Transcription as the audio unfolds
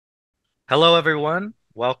Hello, everyone.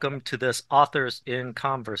 Welcome to this Authors in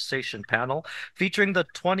Conversation panel featuring the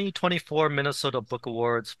 2024 Minnesota Book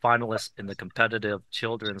Awards finalists in the competitive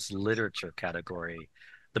children's literature category.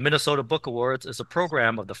 The Minnesota Book Awards is a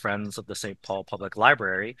program of the Friends of the St. Paul Public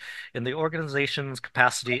Library in the organization's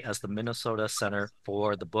capacity as the Minnesota Center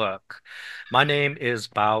for the Book. My name is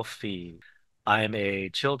Bao Phi. I am a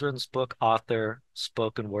children's book author,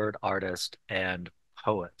 spoken word artist, and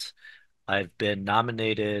poet. I've been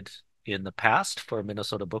nominated in the past for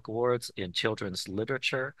Minnesota Book Awards in children's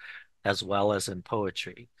literature as well as in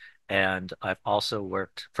poetry. And I've also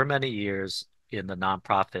worked for many years in the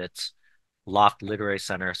nonprofit Loft Literary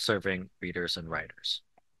Center serving readers and writers.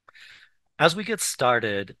 As we get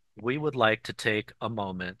started, we would like to take a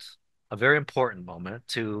moment, a very important moment,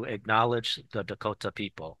 to acknowledge the Dakota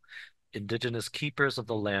people, indigenous keepers of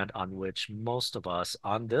the land on which most of us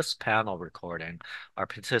on this panel recording are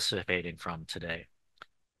participating from today.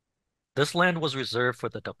 This land was reserved for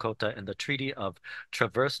the Dakota in the Treaty of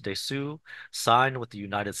Traverse des Sioux, signed with the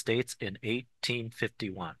United States in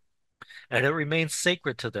 1851, and it remains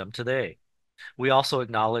sacred to them today. We also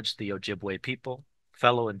acknowledge the Ojibwe people,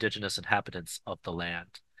 fellow indigenous inhabitants of the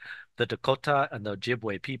land. The Dakota and the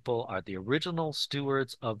Ojibwe people are the original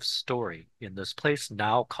stewards of story in this place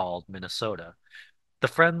now called Minnesota. The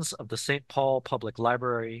Friends of the St. Paul Public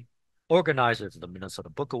Library, organizers of the Minnesota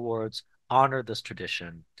Book Awards, honor this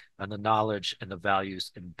tradition and the knowledge and the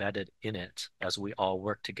values embedded in it as we all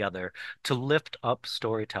work together to lift up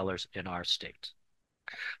storytellers in our state.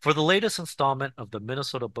 For the latest installment of the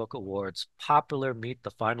Minnesota Book Awards popular Meet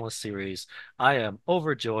the Finalists series, I am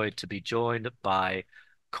overjoyed to be joined by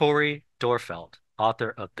Cori Doerrfeld,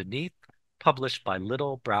 author of Beneath, published by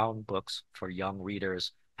Little Brown Books for Young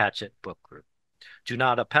Readers, Hachette Book Group.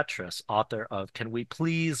 Junauda Petrus, author of Can We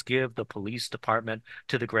Please Give the Police Department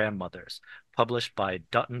to the Grandmothers, published by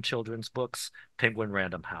Dutton Children's Books, Penguin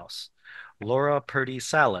Random House. Purdie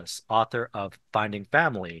Salas, author of Finding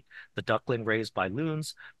Family, The Duckling Raised by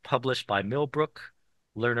Loons, published by Millbrook,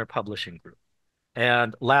 Lerner Publishing Group.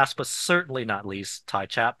 And last but certainly not least, Ty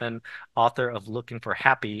Chapman, author of Looking for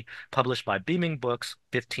Happy, published by Beaming Books,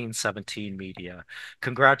 1517 Media.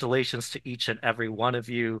 Congratulations to each and every one of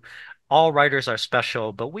you. All writers are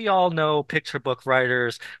special, but we all know picture book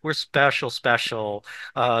writers, we're special, special.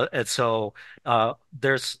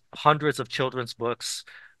 There's hundreds of children's books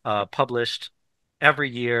published every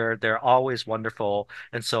year. They're always wonderful.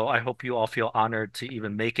 And so I hope you all feel honored to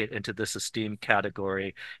even make it into this esteemed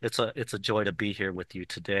category. It's a joy to be here with you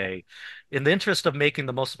today. In the interest of making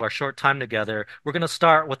the most of our short time together, we're going to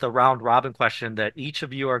start with a round robin question that each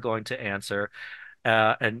of you are going to answer.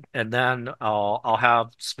 And then I'll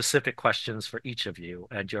have specific questions for each of you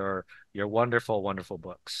and your wonderful, wonderful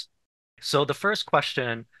books. So the first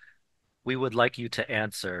question we would like you to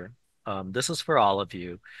answer, this is for all of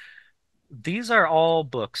you. These are all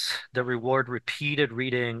books that reward repeated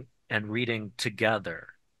reading and reading together,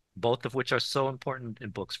 both of which are so important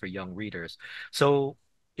in books for young readers. So,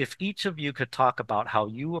 if each of you could talk about how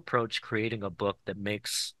you approach creating a book that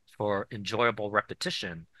makes for enjoyable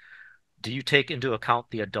repetition, do you take into account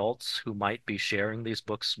the adults who might be sharing these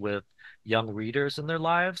books with young readers in their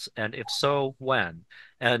lives? And if so, when?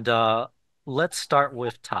 And let's start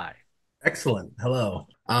with Ty. Excellent. Hello.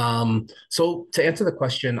 So to answer the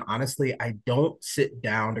question, honestly, I don't sit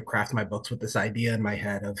down to craft my books with this idea in my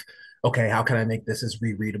head of, okay, how can I make this as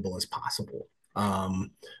rereadable as possible?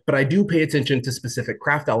 But I do pay attention to specific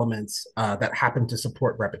craft elements that happen to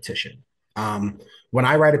support repetition. When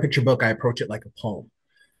I write a picture book, I approach it like a poem.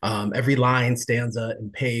 Every line, stanza,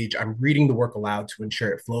 and page, I'm reading the work aloud to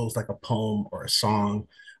ensure it flows like a poem or a song,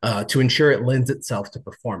 to ensure it lends itself to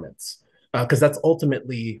performance. Because that's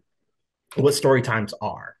ultimately what story times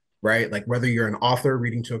are, right? Like whether you're an author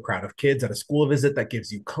reading to a crowd of kids at a school visit that gives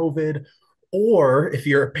you COVID, or if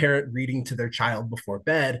you're a parent reading to their child before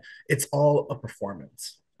bed, it's all a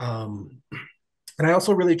performance. And I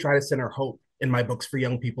also really try to center hope in my books for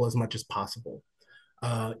young people as much as possible.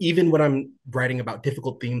 Even when I'm writing about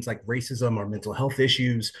difficult themes like racism or mental health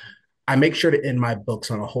issues, I make sure to end my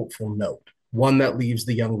books on a hopeful note, one that leaves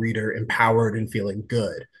the young reader empowered and feeling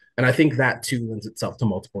good. And I think that too lends itself to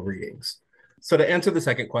multiple readings. So to answer the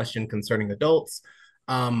second question concerning adults,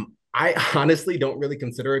 I honestly don't really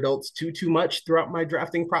consider adults too much throughout my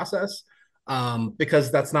drafting process,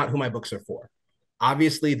 because that's not who my books are for.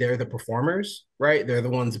 Obviously, they're the performers, right? They're the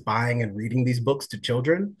ones buying and reading these books to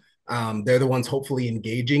children. They're the ones hopefully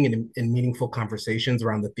engaging in meaningful conversations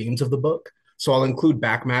around the themes of the book. So I'll include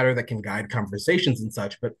back matter that can guide conversations and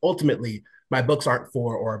such, but ultimately, my books aren't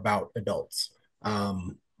for or about adults.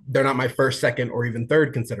 They're not my first, second, or even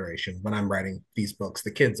third consideration when I'm writing these books.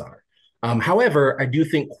 The kids are. However, I do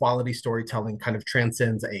think quality storytelling kind of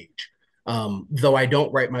transcends age. Though I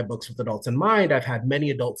don't write my books with adults in mind, I've had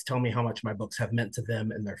many adults tell me how much my books have meant to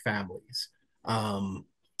them and their families. Um,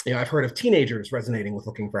 I've heard of teenagers resonating with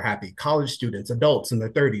Looking for Happy, college students, adults in their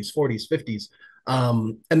 30s, 40s, 50s.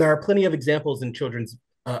 And there are plenty of examples in children's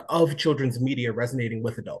media resonating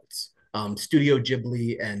with adults. Studio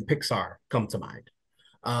Ghibli and Pixar come to mind.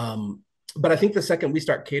 Um, but I think the second we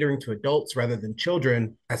start catering to adults rather than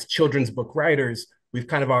children, as children's book writers, we've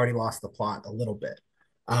kind of already lost the plot a little bit.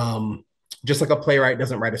 Um, just like a playwright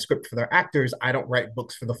doesn't write a script for their actors, I don't write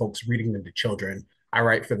books for the folks reading them to children. I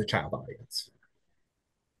write for the child audience.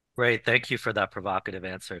 Great. Thank you for that provocative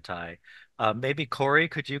answer, Ty. Maybe Cori,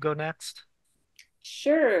 could you go next?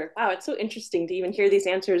 Sure. Wow, it's so interesting to even hear these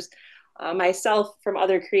answers myself from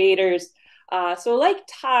other creators. So, like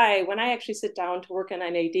Ty, when I actually sit down to work on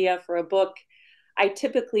an idea for a book, I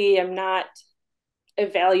typically am not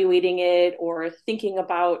evaluating it or thinking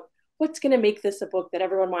about what's going to make this a book that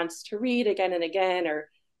everyone wants to read again and again or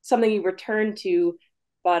something you return to.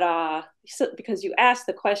 But because you asked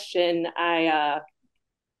the question, I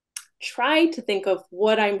try to think of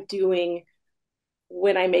what I'm doing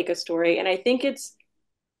when I make a story. And I think it's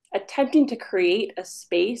attempting to create a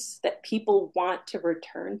space that people want to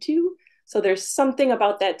return to. So there's something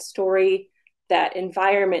about that story, that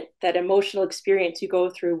environment, that emotional experience you go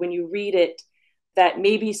through when you read it that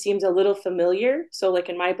maybe seems a little familiar. So, like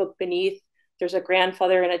in my book, Beneath, there's a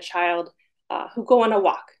grandfather and a child who go on a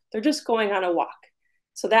walk. They're just going on a walk.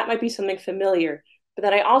 So that might be something familiar. But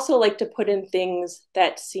then I also like to put in things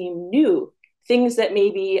that seem new, things that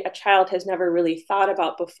maybe a child has never really thought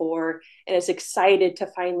about before and is excited to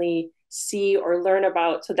finally see or learn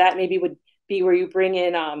about. So that maybe would be where you bring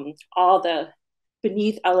in all the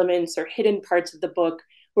beneath elements or hidden parts of the book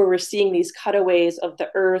where we're seeing these cutaways of the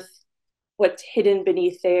earth, what's hidden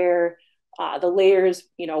beneath there, the layers,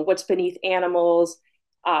 what's beneath animals,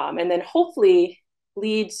 and then hopefully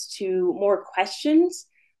leads to more questions,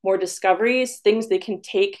 more discoveries, things they can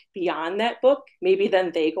take beyond that book. Maybe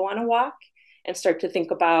then they go on a walk and start to think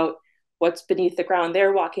about what's beneath the ground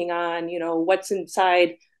they're walking on, what's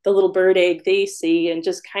inside the little bird egg they see, and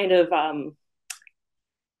just kind of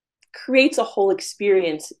creates a whole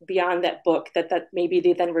experience beyond that book that maybe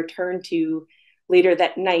they then return to later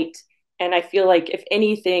that night. And I feel like if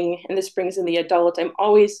anything, and this brings in the adult, I'm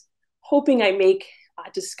always hoping I make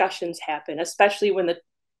discussions happen, especially when the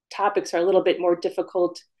topics are a little bit more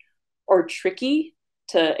difficult or tricky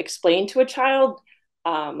to explain to a child.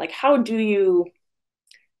 Like, how do you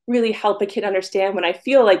really help a kid understand when I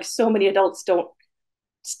feel like so many adults don't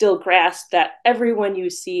still grasp that everyone you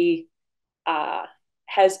see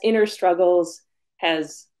has inner struggles,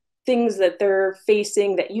 has things that they're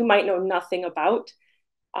facing that you might know nothing about.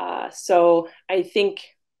 So I think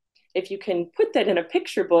if you can put that in a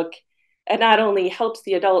picture book, it not only helps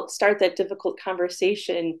the adult start that difficult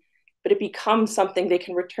conversation, but it becomes something they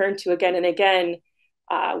can return to again and again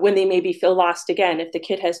when they maybe feel lost again. If the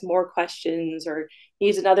kid has more questions or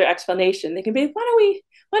needs another explanation, they can be, why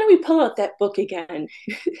don't we pull out that book again,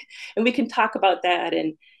 and we can talk about that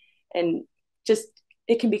and just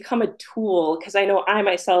it can become a tool. Because I know I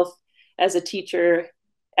myself, as a teacher,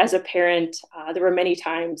 as a parent, there were many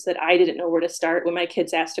times that I didn't know where to start when my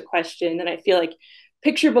kids asked a question, and I feel like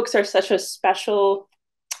picture books are such a special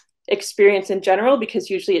experience in general because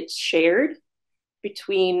usually it's shared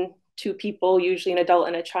between two people, usually an adult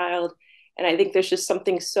and a child. And I think there's just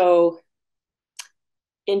something so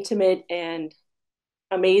intimate and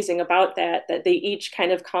amazing about that they each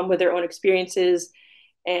kind of come with their own experiences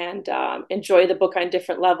and enjoy the book on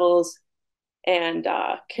different levels and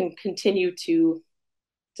can continue to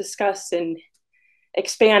discuss and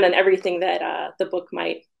expand on everything that the book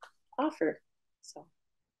might offer. So,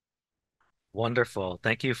 Wonderful.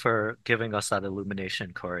 Thank you for giving us that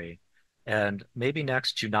illumination, Cori. And maybe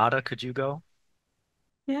next, Junauda, could you go?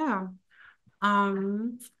 Yeah.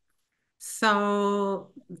 Um,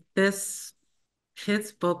 so this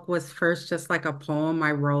kid's book was first just like a poem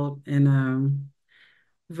I wrote in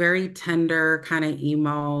a very tender kind of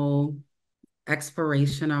emo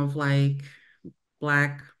exploration of like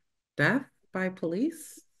Black death by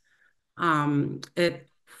police. The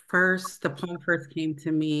poem first came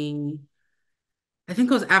to me, I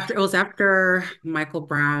think it was after Michael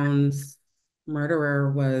Brown's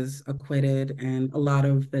murderer was acquitted, and a lot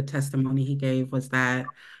of the testimony he gave was that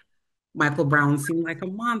Michael Brown seemed like a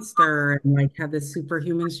monster and like had this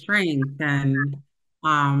superhuman strength and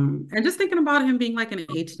just thinking about him being like an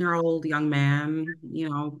 18-year-old young man,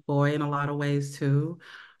 boy in a lot of ways too.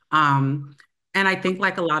 Um and I think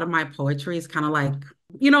like a lot of my poetry is kind of like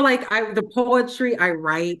like the poetry I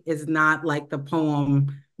write is not like the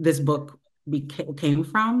poem this book came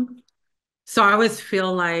from. So I always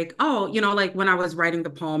feel like, oh, like when I was writing the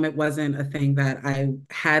poem, it wasn't a thing that I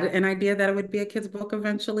had an idea that it would be a kid's book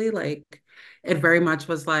eventually. Like it very much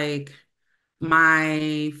was like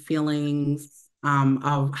my feelings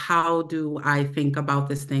of how do I think about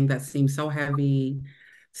this thing that seems so heavy,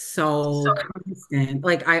 so constant.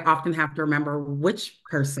 Like I often have to remember which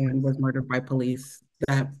person was murdered by police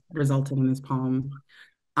that resulted in this poem.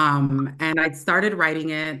 And I started writing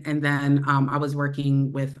it, and then I was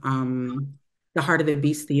working with the Heart of the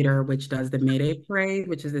Beast Theater, which does the May Day Parade,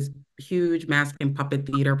 which is this huge mask and puppet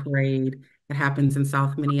theater parade that happens in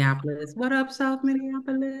South Minneapolis. What up, South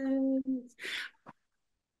Minneapolis?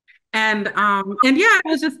 And yeah, it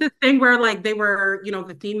was just this thing where like they were,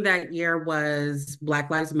 the theme that year was Black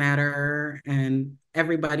Lives Matter, and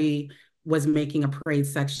everybody was making a parade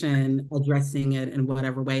section addressing it in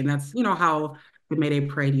whatever way. And that's, how the May Day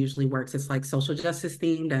Parade usually works. It's like social justice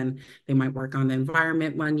themed, and they might work on the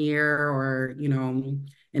environment one year, or,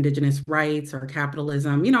 indigenous rights or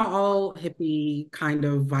capitalism, all hippie kind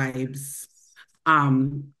of vibes.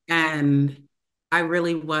 And I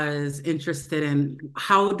really was interested in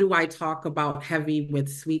how do I talk about heavy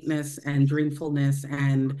with sweetness and dreamfulness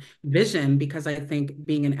and vision, because I think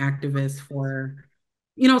being an activist for,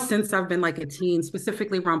 since I've been like a teen,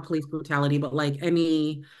 specifically around police brutality, but like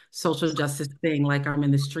any social justice thing, like I'm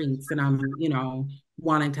in the streets and I'm,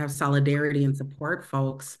 wanting to have solidarity and support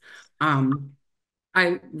folks.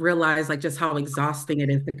 I realized like just how exhausting it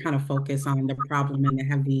is to kind of focus on the problem and the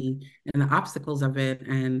heavy and the obstacles of it.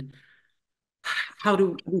 And how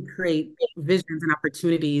do we create visions and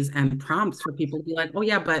opportunities and prompts for people to be like, oh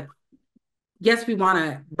yeah, but yes, we want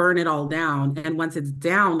to burn it all down. And once it's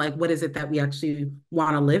down, like what is it that we actually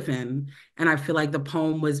want to live in? And I feel like the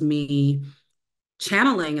poem was me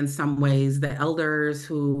channeling in some ways the elders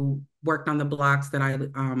who worked on the blocks that I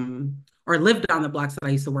or lived on the blocks that I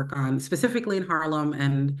used to work on, specifically in Harlem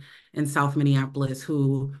and in South Minneapolis,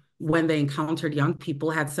 who, when they encountered young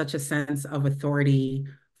people, had such a sense of authority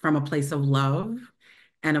from a place of love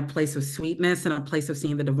and a place of sweetness and a place of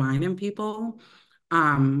seeing the divine in people.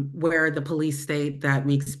 Where the police state that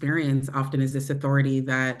we experience often is this authority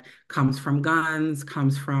that comes from guns,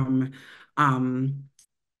 comes from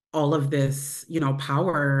all of this,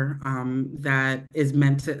 power that is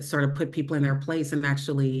meant to sort of put people in their place and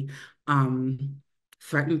actually um,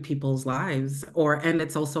 threaten people's lives. And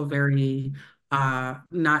it's also very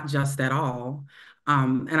not just at all.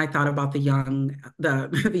 And I thought about the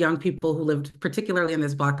young people who lived, particularly in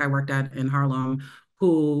this block I worked at in Harlem,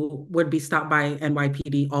 who would be stopped by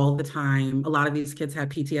NYPD all the time. A lot of these kids had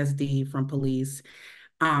PTSD from police.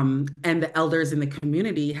 And the elders in the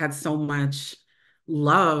community had so much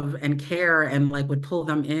love and care and like would pull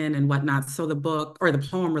them in and whatnot. So the book or the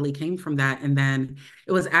poem really came from that. And then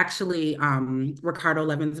it was actually Ricardo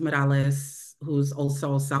Levins Morales, who's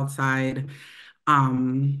also Southside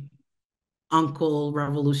um, uncle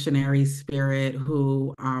revolutionary spirit,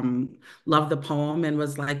 who loved the poem and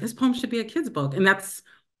was like, this poem should be a kid's book. And that's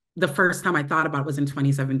the first time I thought about it was in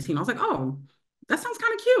 2017. I was like, oh, that sounds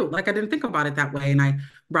kind of cute. Like I didn't think about it that way. And I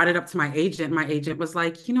brought it up to my agent. My agent was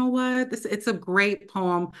like, you know what? It's a great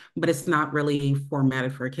poem, but it's not really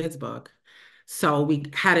formatted for a kid's book. So we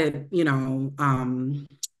had it,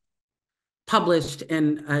 published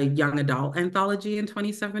in a young adult anthology in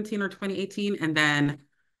 2017 or 2018. And then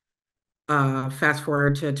fast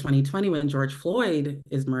forward to 2020 when George Floyd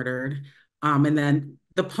is murdered. And then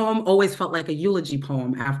the poem always felt like a eulogy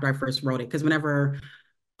poem after I first wrote it, because whenever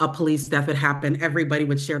a police death had happened, everybody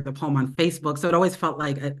would share the poem on Facebook. So it always felt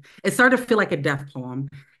like it started to feel like a death poem.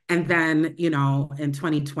 And then, in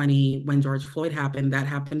 2020, when George Floyd happened, that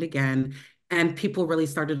happened again. And people really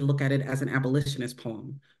started to look at it as an abolitionist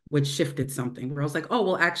poem, which shifted something where I was like, oh,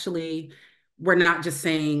 well, actually, we're not just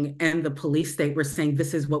saying end the police state, we're saying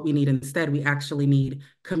this is what we need instead. We actually need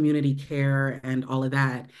community care and all of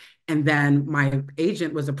that. And then my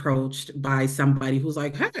agent was approached by somebody who's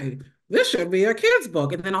like, hey, this should be a kid's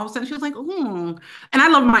book. And then all of a sudden she was like, hmm. And I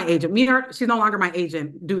love my agent. She's no longer my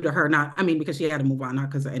agent due to her, not, I mean, because she had to move on, not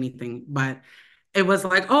because of anything, but it was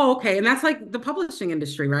like, oh, okay. And that's like the publishing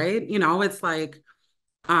industry, right? It's like,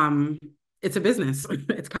 um, it's a business,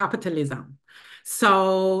 it's capitalism.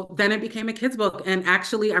 So then it became a kid's book. And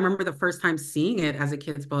actually, I remember the first time seeing it as a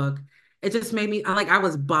kid's book, it just made me like I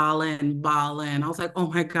was bawling. I was like, oh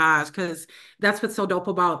my gosh, because that's what's so dope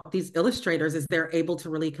about these illustrators is they're able to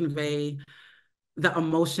really convey the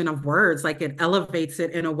emotion of words. Like it elevates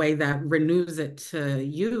it in a way that renews it to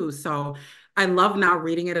you. So I love now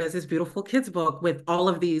reading it as this beautiful kids book with all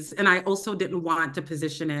of these. And I also didn't want to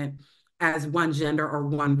position it as one gender or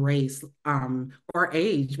one race or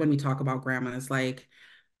age when we talk about grandmas. Like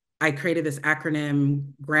I created this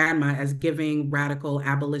acronym GRANDMA as giving radical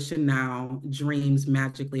abolition now, dreams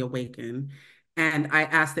magically awaken. And I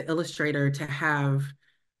asked the illustrator to have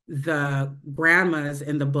the grandmas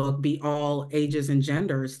in the book be all ages and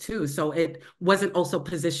genders too. So it wasn't also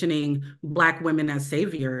positioning Black women as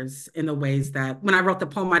saviors in the ways that when I wrote the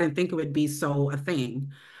poem, I didn't think it would be so a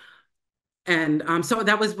thing. And so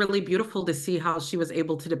that was really beautiful to see how she was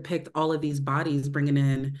able to depict all of these bodies bringing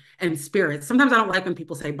in and spirits. Sometimes I don't like when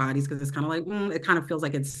people say bodies because it's kind of like, it kind of feels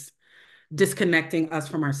like it's disconnecting us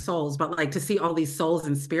from our souls, but like to see all these souls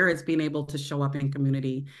and spirits being able to show up in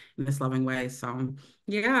community in this loving way. So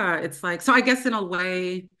yeah, it's like, so I guess in a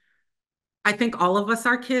way, I think all of us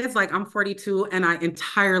are kids. Like I'm 42 and I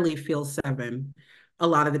entirely feel 7 a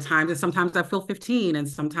lot of the times. And sometimes I feel 15 and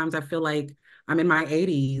sometimes I feel like I'm in my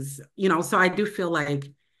 80s, so I do feel like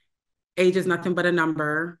age is nothing but a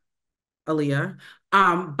number, Aaliyah.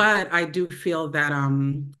 But I do feel that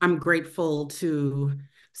I'm grateful to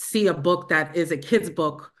see a book that is a kid's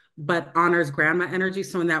book, but honors grandma energy.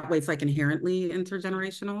 So in that way, it's like inherently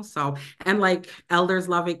intergenerational. So, and like elders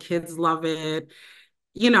love it, kids love it,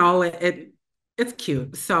 it's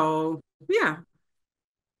cute. So yeah,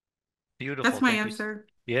 Beautiful. that's my Thank you. answer.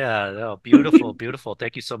 Yeah, no, beautiful, beautiful.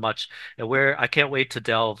 Thank you so much. And I can't wait to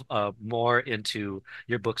delve more into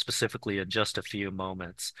your book specifically in just a few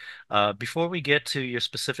moments. Before we get to your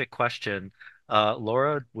specific question,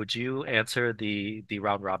 Laura, would you answer the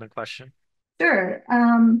round robin question? Sure.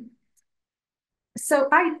 So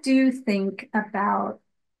I do think about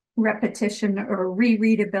repetition or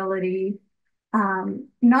rereadability,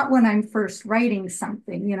 not when I'm first writing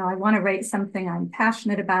something. I want to write something I'm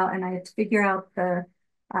passionate about, and I have to figure out the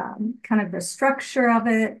kind of the structure of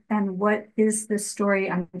it and what is the story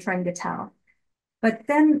I'm trying to tell. But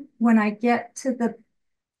then when I get to the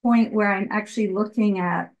point where I'm actually looking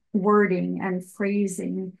at wording and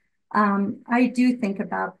phrasing, I do think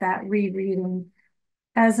about that rereading.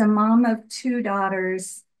 As a mom of 2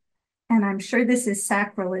 daughters, and I'm sure this is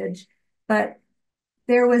sacrilege, but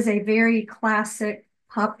there was a very classic,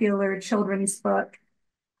 popular children's book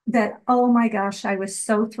that, oh my gosh, I was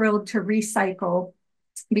so thrilled to recycle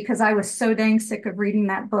because I was so dang sick of reading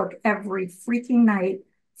that book every freaking night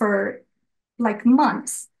for like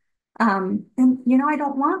months. And I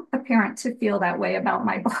don't want a parent to feel that way about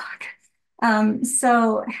my book.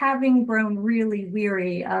 So having grown really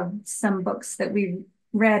weary of some books that we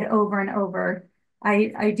read over and over,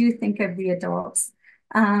 I do think of the adults.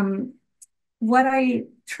 What I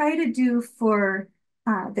try to do for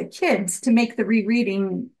the kids to make the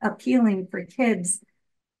rereading appealing for kids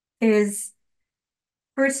is,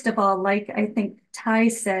 first of all, like I think Ty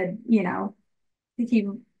said, he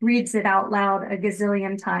reads it out loud a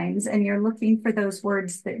gazillion times, and you're looking for those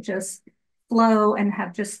words that just flow and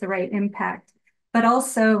have just the right impact. But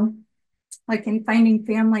also, like in Finding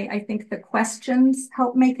Family, I think the questions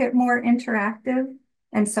help make it more interactive.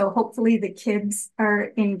 And so hopefully the kids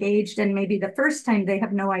are engaged, and maybe the first time they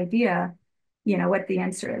have no idea, what the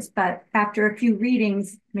answer is. But after a few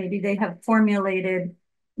readings, maybe they have formulated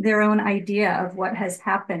their own idea of what has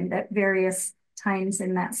happened at various times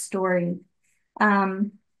in that story.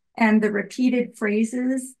 And the repeated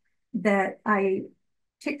phrases that I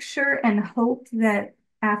picture and hope that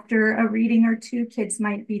after a reading or two, kids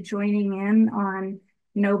might be joining in on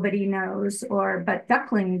nobody knows or but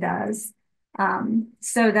Duckling does.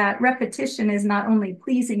 So that repetition is not only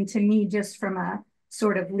pleasing to me just from a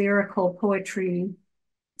sort of lyrical poetry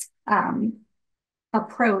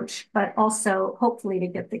approach, but also hopefully to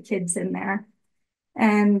get the kids in there.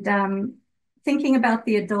 And thinking about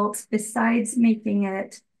the adults, besides making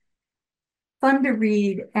it fun to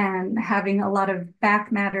read and having a lot of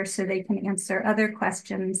back matter so they can answer other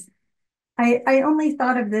questions, I only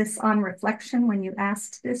thought of this on reflection when you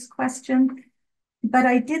asked this question, but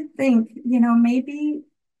I did think, maybe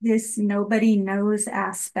this nobody knows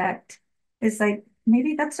aspect is like,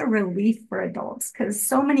 maybe that's a relief for adults because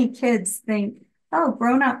so many kids think, oh,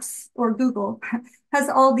 grown-ups or Google has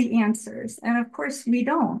all the answers. And of course we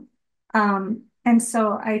don't. And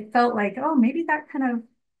so I felt like, oh, maybe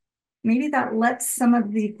that lets some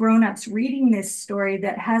of the grown-ups reading this story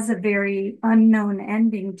that has a very unknown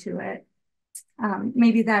ending to it.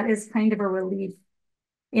 Maybe that is kind of a relief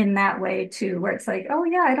in that way too, where it's like, oh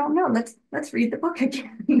yeah, I don't know. Let's read the book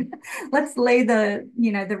again. Let's lay the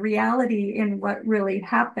reality in what really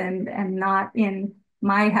happened and not in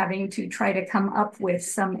my having to try to come up with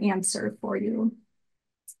some answer for you.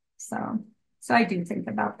 So So I do think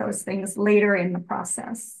about those things later in the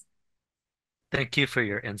process. Thank you for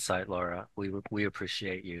your insight, Laura. We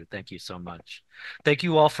appreciate you. Thank you so much. Thank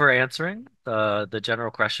you all for answering the general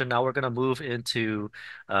question. Now we're going to move into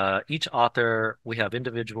each author. We have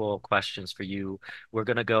individual questions for you. We're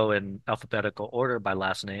going to go in alphabetical order by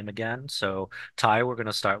last name again. So Ty, we're going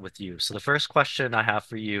to start with you. So the first question I have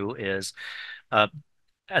for you is, uh,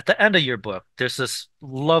 at the end of your book, there's this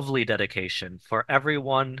lovely dedication for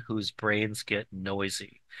everyone whose brains get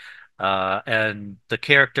noisy. And the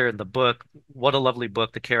character in the book, what a lovely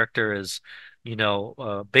book. The character is,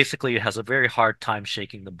 basically has a very hard time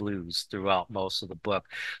shaking the blues throughout most of the book.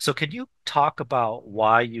 So can you talk about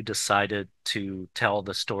why you decided to tell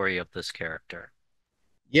the story of this character?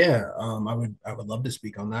 Yeah, I would love to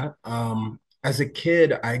speak on that. As a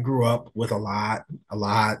kid, I grew up with a lot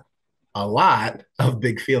of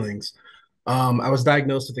big feelings. I was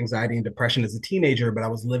diagnosed with anxiety and depression as a teenager, but I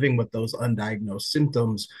was living with those undiagnosed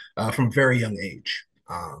symptoms from a very young age.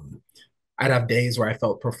 I'd have days where I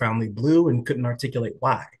felt profoundly blue and couldn't articulate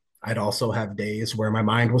why. I'd also have days where my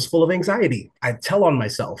mind was full of anxiety. I'd tell on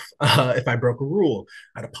myself if I broke a rule.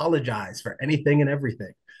 I'd apologize for anything and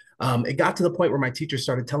everything. It got to the point where my teacher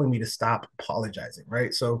started telling me to stop apologizing,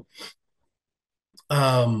 right? So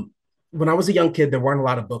um, when I was a young kid, there weren't a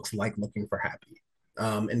lot of books like Looking for Happy.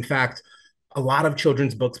 In fact, a lot of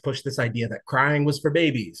children's books push this idea that crying was for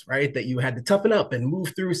babies, right? That you had to toughen up and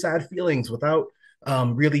move through sad feelings without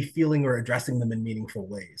really feeling or addressing them in meaningful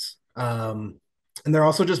ways. And there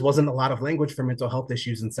also just wasn't a lot of language for mental health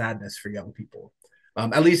issues and sadness for young people.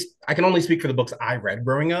 At least I can only speak for the books I read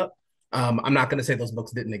growing up. I'm not going to say those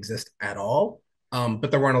books didn't exist at all,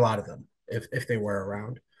 but there weren't a lot of them if they were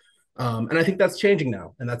around. And I think that's changing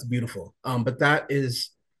now, and that's beautiful. But that is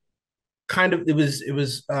kind of it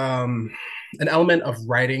was an element of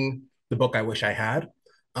writing the book I wish I had.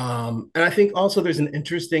 And I think also there's an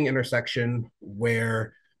interesting intersection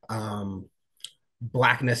where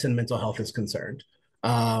blackness and mental health is concerned.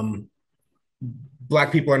 Um,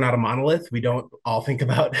 Black people are not a monolith. We don't all think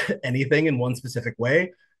about anything in one specific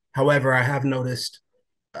way. However, I have noticed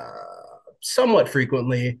somewhat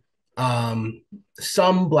frequently um,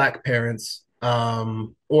 some Black parents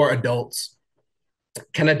or adults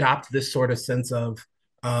can adopt this sort of sense of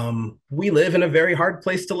we live in a very hard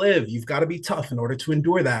place to live. You've got to be tough in order to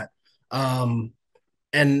endure that. Um,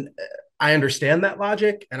 and I understand that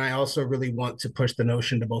logic. And I also really want to push the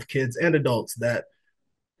notion to both kids and adults that,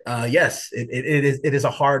 yes, it is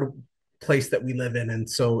a hard place that we live in. And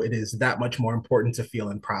so it is that much more important to feel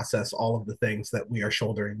and process all of the things that we are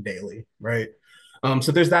shouldering daily. Right.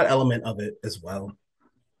 So there's that element of it as well.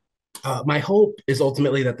 My hope is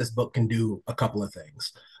ultimately that this book can do a couple of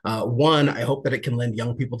things. One, I hope that it can lend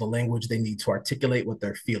young people the language they need to articulate what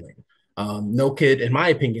they're feeling. No kid, in my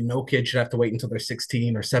opinion, no kid should have to wait until they're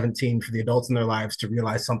 16 or 17 for the adults in their lives to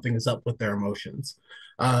realize something is up with their emotions.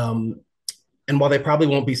 Um, and while they probably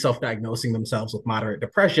won't be self-diagnosing themselves with moderate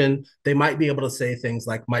depression, they might be able to say things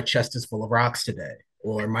like, my chest is full of rocks today,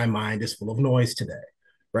 or my mind is full of noise today,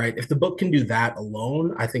 right? If the book can do that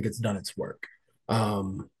alone, I think it's done its work.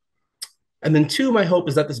 Um, and then two, my hope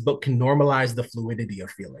is that this book can normalize the fluidity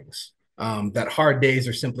of feelings, that hard days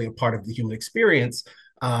are simply a part of the human experience,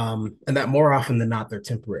 and that more often than not, they're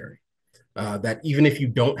temporary. That even if you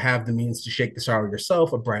don't have the means to shake the sorrow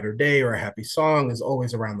yourself, a brighter day or a happy song is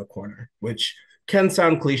always around the corner, which can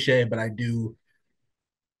sound cliche, but I do.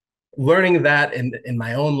 Learning that in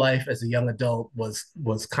my own life as a young adult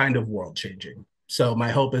was kind of world changing. So my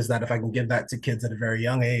hope is that if I can give that to kids at a very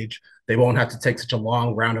young age, they won't have to take such a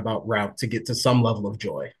long roundabout route to get to some level of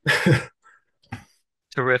joy.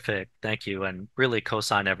 Terrific. Thank you. And really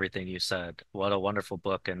co-sign everything you said. What a wonderful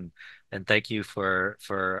book. And thank you for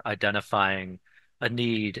identifying a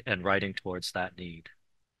need and writing towards that need.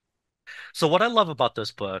 So what I love about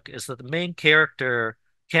this book is that the main character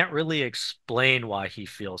can't really explain why he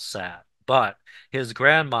feels sad, but his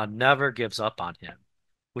grandma never gives up on him,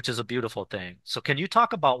 which is a beautiful thing. So can you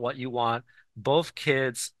talk about what you want both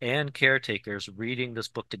kids and caretakers reading this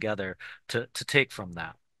book together to take from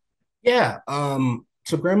that? Yeah.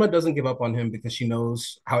 So grandma doesn't give up on him because she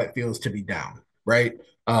knows how it feels to be down, right?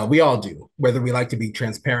 We all do, whether we like to be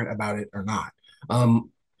transparent about it or not. Um,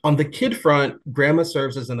 on the kid front, grandma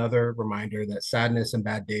serves as another reminder that sadness and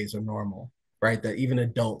bad days are normal, right? That even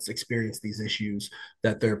adults experience these issues,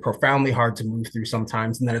 that they're profoundly hard to move through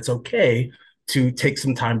sometimes, and that it's okay to take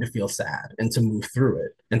some time to feel sad and to move through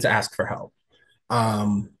it and to ask for help.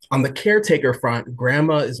 On the caretaker front,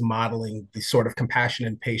 grandma is modeling the sort of compassion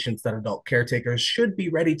and patience that adult caretakers should be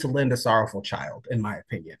ready to lend a sorrowful child, in my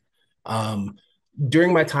opinion. Um,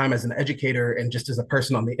 during my time as an educator and just as a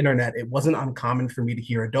person on the internet, it wasn't uncommon for me to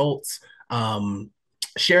hear adults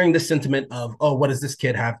sharing the sentiment of, oh, what does this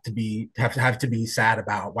kid have to be sad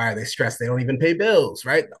about? Why are they stressed? They don't even pay bills,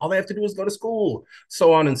 right? All they have to do is go to school,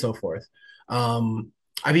 so on and so forth.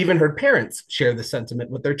 I've even heard parents share the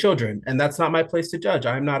sentiment with their children, and that's not my place to judge.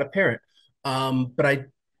 I'm not a parent. But I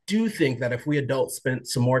do think that if we adults spent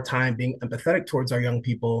some more time being empathetic towards our young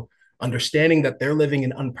people, understanding that they're living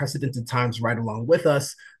in unprecedented times right along with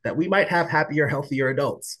us, that we might have happier, healthier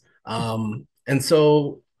adults. And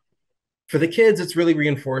so for the kids, it's really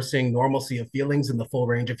reinforcing normalcy of feelings and the full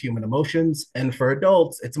range of human emotions. And for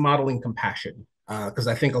adults, it's modeling compassion, because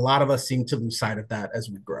I think a lot of us seem to lose sight of that as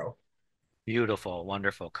we grow. Beautiful,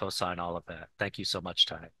 wonderful. Co-sign all of that. Thank you so much,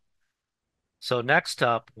 Ty. So next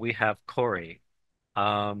up, we have Cori.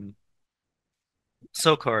 Um,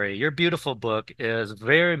 so Cori, your beautiful book is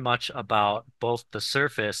very much about both the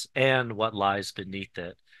surface and what lies beneath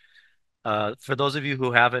it. For those of you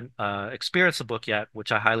who haven't experienced the book yet,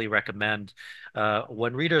 which I highly recommend,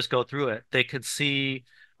 when readers go through it, they can see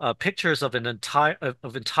pictures of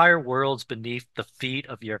entire worlds beneath the feet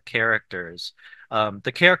of your characters.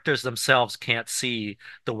 The characters themselves can't see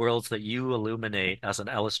the worlds that you illuminate as an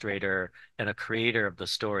illustrator and a creator of the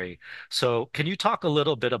story. So, can you talk a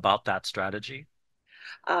little bit about that strategy?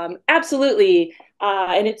 Absolutely.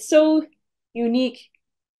 And it's so unique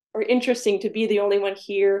or interesting to be the only one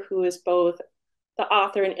here who is both the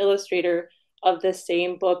author and illustrator of the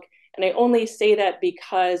same book. And I only say that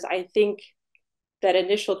because I think that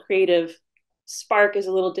initial creative spark is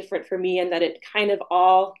a little different for me and that it kind of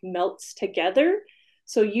all melts together.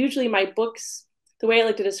 So usually my books, the way I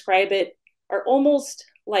like to describe it, are almost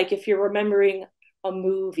like if you're remembering a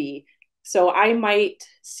movie. So I might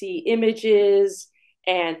see images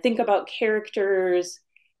and think about characters,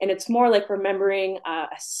 and it's more like remembering a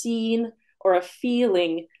scene or a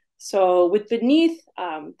feeling. So with Beneath,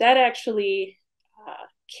 that actually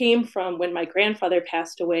came from when my grandfather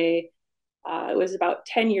passed away. It was about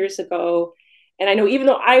 10 years ago. And I know even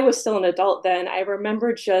though I was still an adult then, I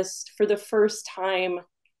remember just for the first time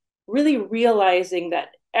really realizing that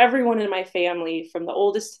everyone in my family, from the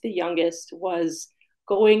oldest to the youngest, was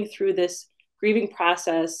going through this grieving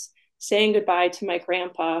process, saying goodbye to my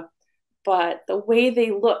grandpa, but the way they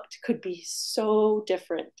looked could be so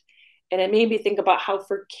different. And it made me think about how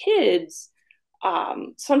for kids,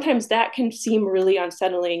 sometimes that can seem really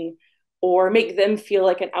unsettling or make them feel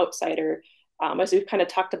like an outsider. As we've kind of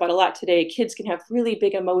talked about a lot today, kids can have really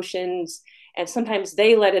big emotions and sometimes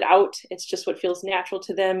they let it out. It's just what feels natural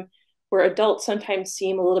to them, where adults sometimes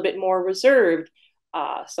seem a little bit more reserved.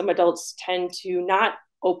 Some adults tend to not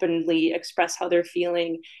openly express how they're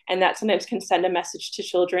feeling, and that sometimes can send a message to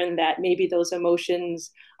children that maybe those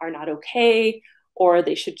emotions are not okay or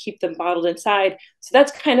they should keep them bottled inside. So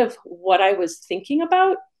that's kind of what I was thinking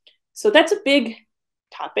about. So that's a big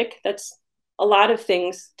topic. That's a lot of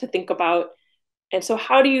things to think about. And so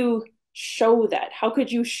how do you show that? How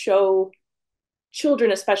could you show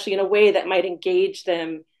children, especially in a way that might engage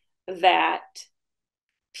them, that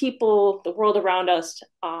people, the world around us,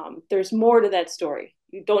 there's more to that story.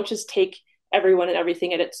 You don't just take everyone and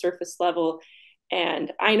everything at its surface level.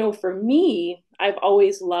 And I know for me, I've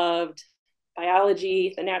always loved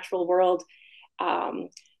biology, the natural world.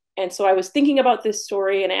 And so I was thinking about this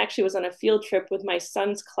story, and I actually was on a field trip with my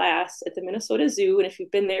son's class at the Minnesota Zoo. And if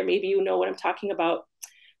you've been there, maybe you know what I'm talking about.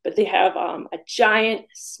 But they have a giant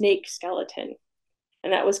snake skeleton.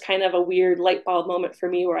 And that was kind of a weird light bulb moment for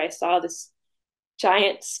me where I saw this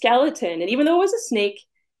giant skeleton. And even though it was a snake,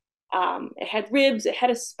 it had ribs, it had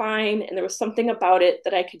a spine, and there was something about it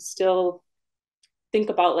that I could still think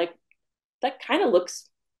about, like, that kind of looks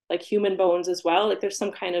like human bones as well. Like there's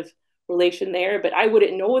some kind of relation there, but I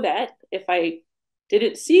wouldn't know that if I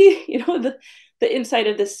didn't see, the inside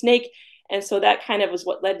of the snake. And so that kind of was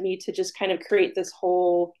what led me to just kind of create this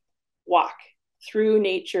whole walk through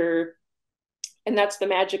nature. And that's the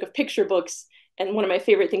magic of picture books. And one of my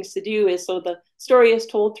favorite things to do is, so the story is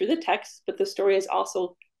told through the text, but the story is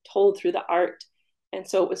also told through the art. And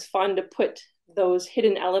so it was fun to put those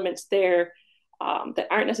hidden elements there that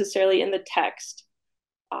aren't necessarily in the text,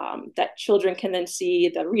 that children can then see,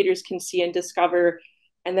 that readers can see and discover.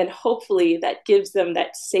 And then hopefully that gives them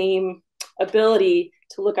that same ability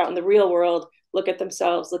to look out in the real world, look at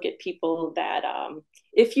themselves, look at people that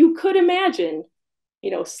if you could imagine,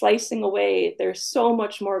 slicing away, there's so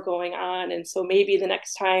much more going on. And so maybe the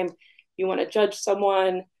next time you want to judge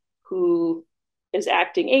someone who is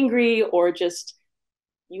acting angry, or just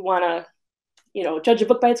you want to, judge a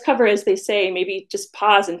book by its cover, as they say, maybe just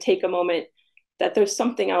pause and take a moment, that there's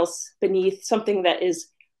something else beneath, something that is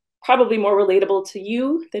probably more relatable to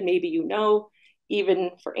you than maybe you know,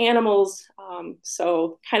 even for animals.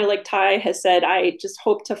 So kind of like Ty has said, I just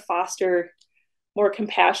hope to foster more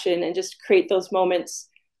compassion and just create those moments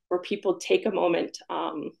where people take a moment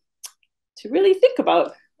to really think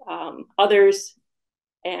about others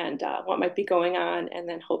and what might be going on, and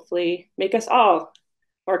then hopefully make us all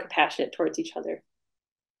more compassionate towards each other.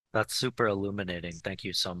 That's super illuminating. Thank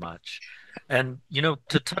you so much. And,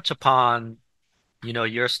 to touch upon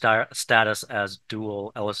your status as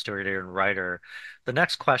dual illustrator and writer. The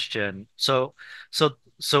next question. So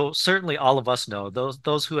certainly all of us know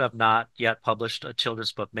those who have not yet published a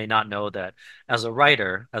children's book may not know that as a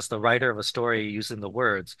writer, as the writer of a story using the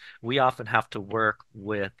words, we often have to work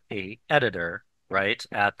with a editor, right,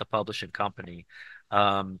 at the publishing company.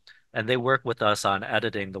 Um, and they work with us on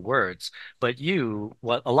editing the words. But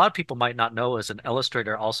what a lot of people might not know is an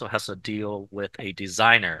illustrator also has to deal with a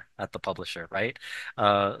designer at the publisher, right?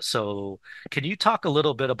 So can you talk a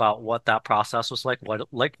little bit about what that process was like?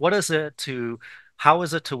 How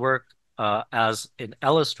is it to work as an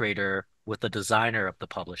illustrator with a designer of the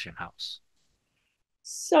publishing house?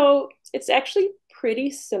 So it's actually pretty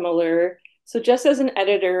similar. So just as an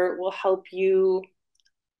editor will help you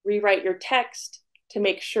rewrite your text to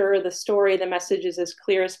make sure the story, the message is as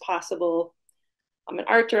clear as possible. An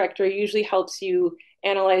art director usually helps you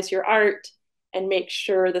analyze your art and make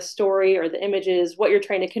sure the story or the images, what you're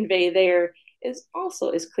trying to convey there, is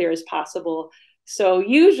also as clear as possible. So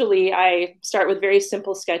usually I start with very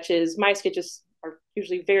simple sketches. My sketches are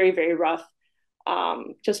usually very, very rough,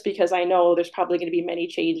 just because I know there's probably going to be many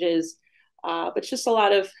changes. But just a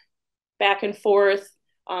lot of back and forth.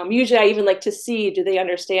 Usually I even like to see, do they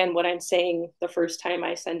understand what I'm saying the first time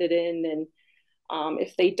I send it in? And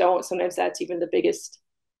if they don't, sometimes that's even the biggest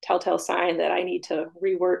telltale sign that I need to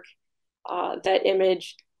rework that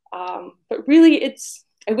image. But really,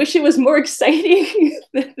 I wish it was more exciting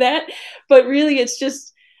than that. But really, it's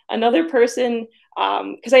just another person.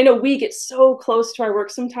 Because I know we get so close to our work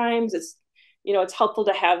sometimes. It's helpful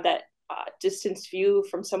to have that distance view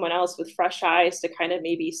from someone else with fresh eyes to kind of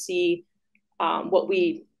maybe see what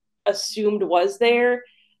we assumed was there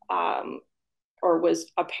or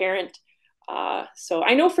was apparent. So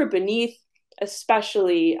I know for Beneath,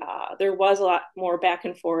 especially, there was a lot more back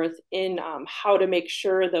and forth in how to make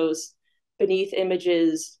sure those Beneath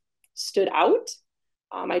images stood out.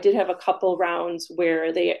 I did have a couple rounds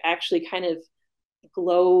where they actually kind of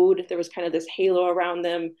glowed. There was kind of this halo around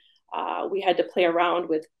them. We had to play around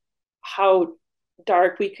with how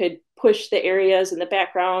dark we could push the areas in the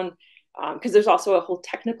background, because there's also a whole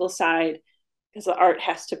technical side, because the art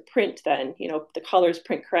has to print then, the colors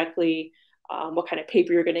print correctly, what kind of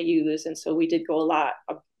paper you're going to use. And so we did go a lot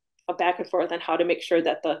of back and forth on how to make sure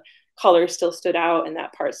that the color still stood out and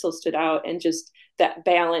that part still stood out, and just that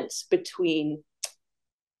balance between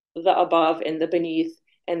the above and the beneath,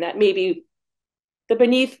 and that maybe the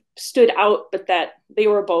beneath stood out, but that they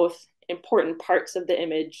were both important parts of the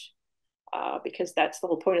image, because that's the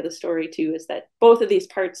whole point of the story too, is that both of these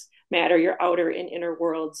parts matter, your outer and inner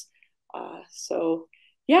worlds. So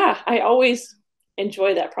yeah, I always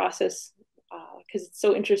enjoy that process, because it's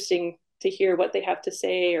so interesting to hear what they have to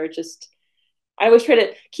say, or just, I always try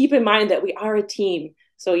to keep in mind that we are a team.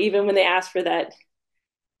 So even when they ask for that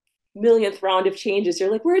millionth round of changes,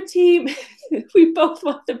 you're like, we're a team. We both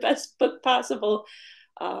want the best book possible.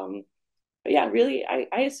 But yeah, really,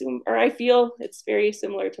 I assume, or I feel it's very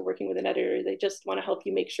similar to working with an editor. They just want to help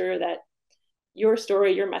you make sure that your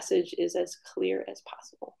story, your message is as clear as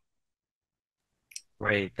possible.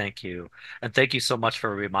 Great, thank you. And thank you so much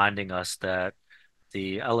for reminding us that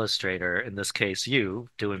the illustrator, in this case, you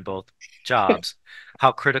doing both jobs,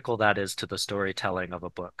 how critical that is to the storytelling of a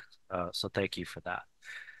book. So thank you for that.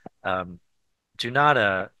 Um,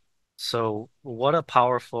 Junauda, so what a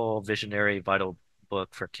powerful, visionary, vital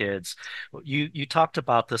book for kids. You talked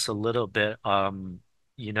about this a little bit,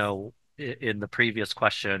 in the previous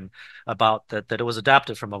question about that it was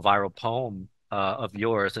adapted from a viral poem of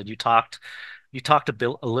yours, and you talked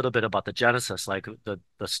a little bit about the genesis, like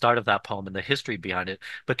the start of that poem and the history behind it.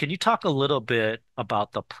 But can you talk a little bit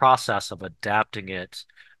about the process of adapting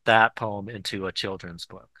that poem into a children's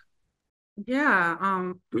book? Yeah.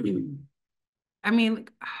 I mean,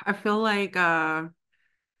 I feel like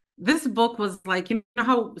this book was like, you know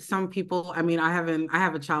how some people, I mean, I have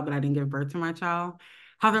a child, but I didn't give birth to my child.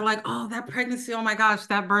 How they're like, oh, that pregnancy, oh my gosh,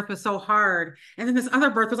 that birth was so hard. And then this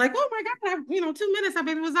other birth was like, oh my God, 2 minutes, that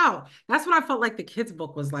baby was out. That's what I felt like the kids'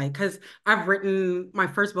 book was like. Because my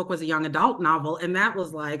first book was a young adult novel, and that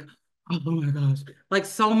was like, Oh my gosh. Like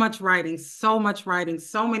so much writing, so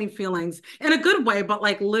many feelings in a good way, but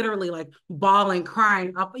like literally like bawling,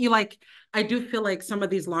 crying up. You like, I do feel like some of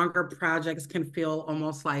these longer projects can feel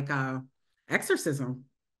almost like exorcism.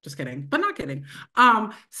 Just kidding, but not kidding.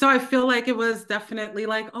 So I feel like it was definitely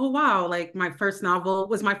like, oh wow, like my first novel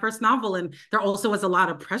was my first novel, and there also was a lot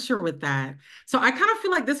of pressure with that. So I kind of feel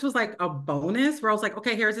like this was like a bonus where I was like,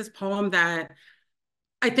 okay, here's this poem that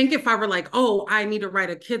I think if I were like, oh, I need to write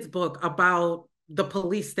a kid's book about the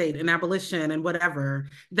police state and abolition and whatever,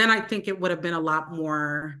 then I think it would have been a lot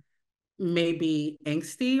more maybe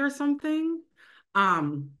angsty or something.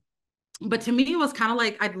 Um, but to me, it was kind of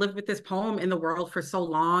like I'd lived with this poem in the world for so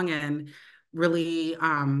long and really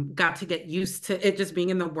got to get used to it just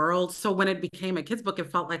being in the world. So when it became a kid's book,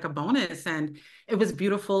 it felt like a bonus. And it was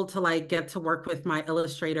beautiful to like get to work with my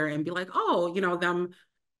illustrator and be like, oh, you know,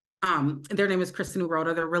 their name is Kristen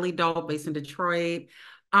Rhoda. They're really dope, based in Detroit.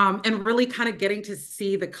 And really kind of getting to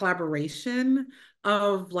see the collaboration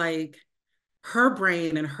of like her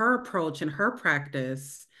brain and her approach and her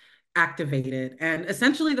practice activated. And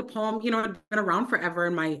essentially the poem, you know, had been around forever.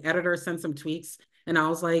 And my editor sent some tweaks. And I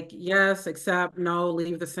was like, yes, accept, no,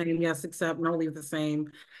 leave the same. Yes, accept, no, leave the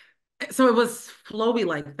same. So it was flowy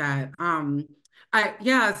like that.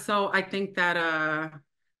 So I think that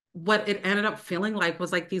what it ended up feeling like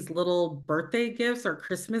was like these little birthday gifts or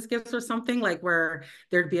Christmas gifts or something, like where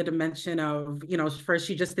there'd be a dimension of, you know, first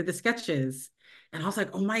she just did the sketches. And I was like,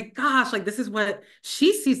 oh my gosh, like this is what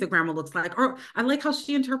she sees the grandma looks like. Or I like how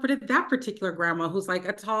she interpreted that particular grandma who's like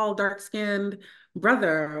a tall, dark-skinned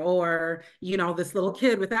brother, or, you know, this little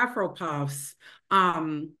kid with Afro puffs.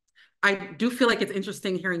 Um, I do feel like it's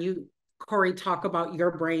interesting hearing you, Cori, talk about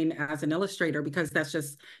your brain as an illustrator, because that's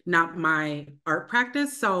just not my art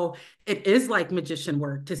practice. So it is like magician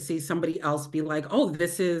work to see somebody else be like, oh,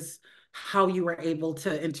 this is how you were able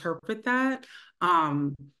to interpret that.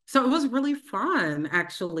 So it was really fun,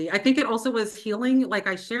 actually. I think it also was healing, like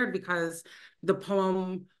I shared, because the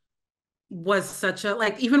poem was such a,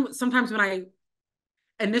 like, even sometimes when I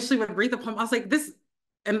initially would read the poem, I was like, this,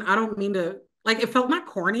 and I don't mean to, like, it felt not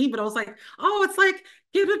corny, but I was like, oh, it's like,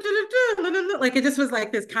 like, it just was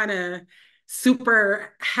like this kind of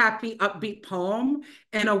super happy, upbeat poem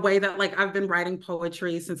in a way that, like, I've been writing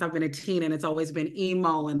poetry since I've been a teen, and it's always been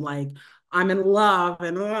emo and like, I'm in love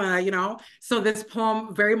and, you know? So this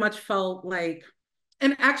poem very much felt like,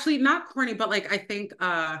 and actually not corny, but like, I think,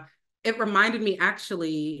 it reminded me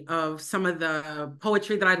actually of some of the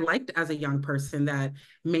poetry that I liked as a young person that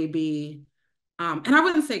maybe and I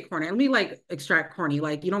wouldn't say corny. Let me like extract corny.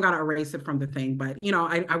 Like you don't gotta erase it from the thing, but you know,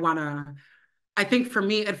 I wanna I think for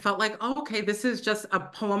me it felt like, oh, okay, this is just a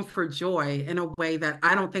poem for joy in a way that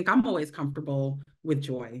I don't think I'm always comfortable with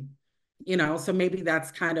joy. You know, so maybe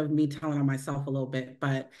that's kind of me telling on myself a little bit,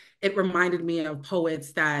 but it reminded me of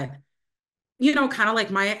poets that, you know, kind of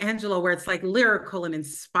like Maya Angelou, where it's like lyrical and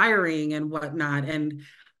inspiring and whatnot. And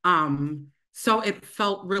so it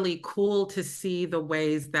felt really cool to see the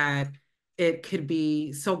ways that it could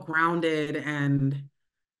be so grounded and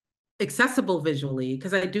accessible visually,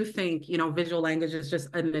 because I do think, you know, visual language is just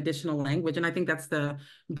an additional language. And I think that's the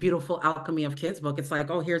beautiful alchemy of kids book. It's like,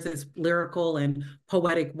 oh, here's this lyrical and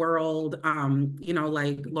poetic world, you know,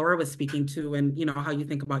 like Laura was speaking to, and you know how you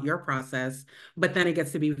think about your process, but then it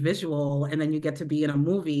gets to be visual, and then you get to be in a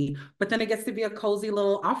movie, but then it gets to be a cozy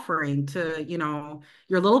little offering to, you know,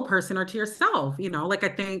 your little person or to yourself, you know, like I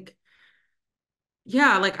think,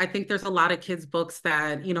 yeah, like I think there's a lot of kids' books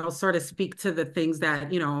that, you know, sort of speak to the things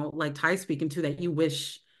that, you know, like Ty's speaking to, that you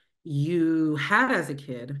wish you had as a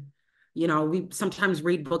kid. You know, we sometimes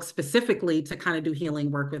read books specifically to kind of do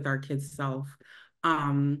healing work with our kids' self.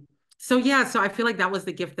 Um, so yeah, so I feel like that was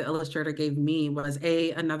the gift the illustrator gave me, was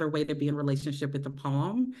A, another way to be in relationship with the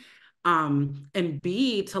poem. And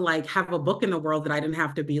B, to like have a book in the world that I didn't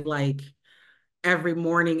have to be like every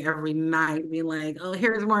morning, every night, be like, oh,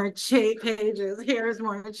 here's more pages, here's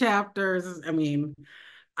more chapters. I mean,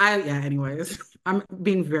 anyways, I'm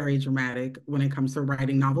being very dramatic when it comes to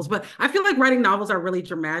writing novels, but I feel like writing novels are really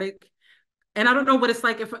dramatic. And I don't know what it's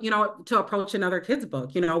like if, you know, to approach another kid's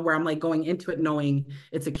book, you know, where I'm like going into it knowing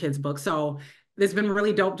it's a kid's book. So it's been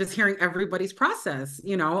really dope just hearing everybody's process,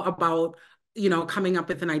 you know, about, you know, coming up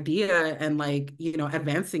with an idea and like, you know,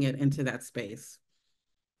 advancing it into that space.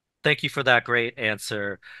 Thank you for that great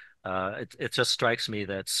answer. It just strikes me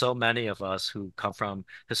that so many of us who come from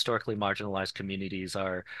historically marginalized communities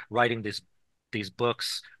are writing these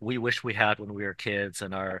books we wish we had when we were kids,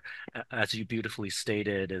 and are, as you beautifully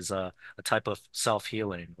stated, is a type of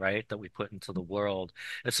self-healing, right, that we put into the world.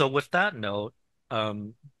 And so with that note,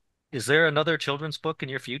 um, is there another children's book in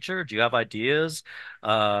your future? Do you have ideas?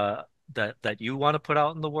 that you want to put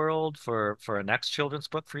out in the world for a next children's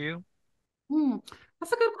book for you? Hmm,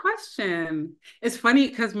 that's a good question. It's funny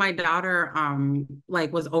because my daughter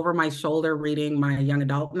like was over my shoulder reading my young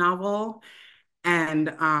adult novel,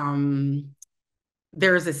 and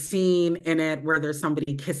there's a scene in it where there's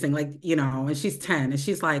somebody kissing, like, and she's 10, and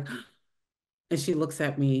she's like, and she looks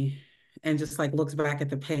at me and just like looks back at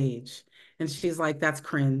the page, and she's like, that's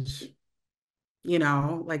cringe.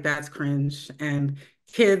 Like that's cringe. And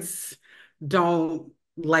kids don't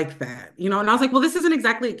like that, And I was like, well, this isn't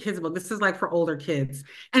exactly a kid's book. This is like for older kids.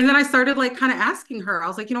 And then I started like kind of asking her, I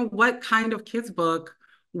was like, what kind of kids book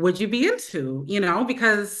would you be into?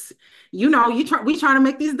 Because we trying to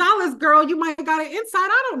make these dollars, girl. You might got it inside.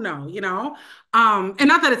 I don't know. And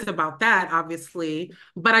not that it's about that, obviously,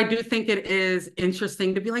 but I do think it is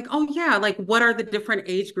interesting to be like, oh yeah, like what are the different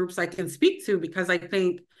age groups I can speak to? Because I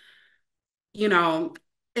think you know,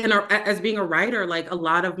 as being a writer, like a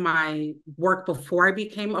lot of my work before I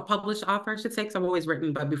became a published author, I should say, because I've always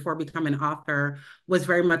written, but before becoming an author, was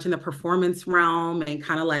very much in the performance realm and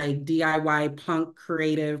kind of like DIY punk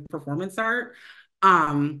creative performance art.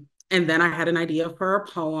 And then I had an idea for a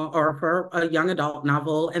poem or for a young adult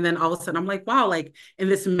novel. And then all of a sudden I'm like, wow, like in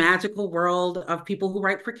this magical world of people who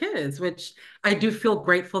write for kids, which I do feel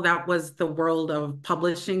grateful that was the world of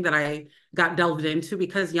publishing that I got delved into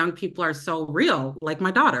because young people are so real, like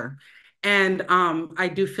my daughter. And I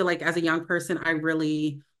do feel like as a young person, I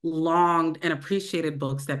really longed and appreciated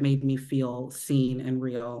books that made me feel seen and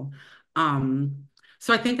real.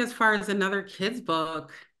 So I think as far as another kid's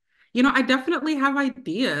book, I definitely have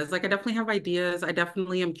ideas. Like I definitely have ideas. I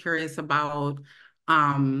definitely am curious about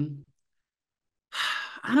um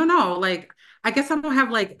I don't know, like I guess I don't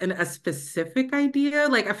have like a specific idea.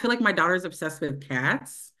 Like I feel like my daughter's obsessed with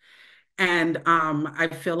cats. And I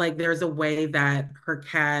feel like there's a way that her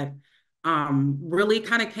cat really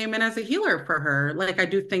kind of came in as a healer for her. Like I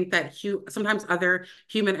do think that sometimes other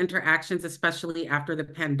human interactions, especially after the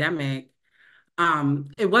pandemic,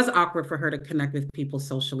 it was awkward for her to connect with people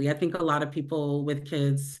socially. I think a lot of people with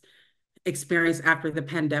kids experience after the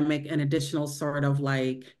pandemic an additional sort of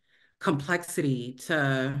like complexity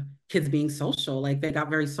to kids being social. Like they got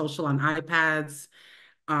very social on iPads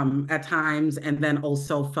at times, and then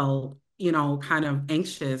also felt, kind of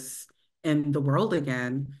anxious in the world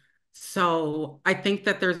again. So I think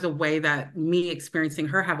that there's a way that me experiencing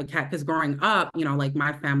her have a cat, because growing up, like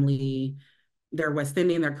my family, they're West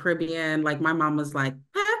Indian, they're Caribbean. Like my mom was like,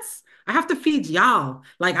 pets, I have to feed y'all.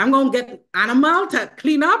 Like I'm gonna get animal to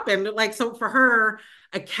clean up. And like, so for her,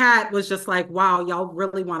 a cat was just like, wow, y'all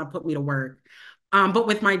really want to put me to work. But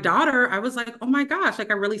with my daughter, I was like, oh my gosh,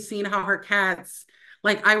 like I really seen how her cats,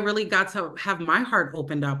 like I really got to have my heart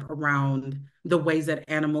opened up around the ways that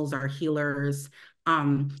animals are healers.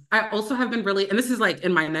 I also have been really, and this is like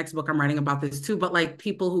in my next book, I'm writing about this too, but like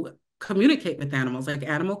people who communicate with animals, like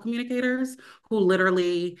animal communicators who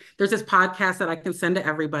literally, there's this podcast that I can send to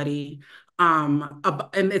everybody. And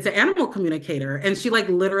it's an animal communicator, and she like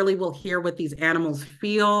literally will hear what these animals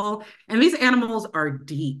feel. And these animals are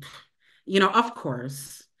deep, of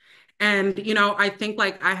course. And, I think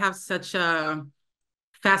like I have such a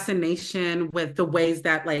fascination with the ways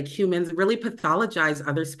that like humans really pathologize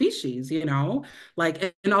other species,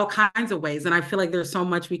 like in all kinds of ways. And I feel like there's so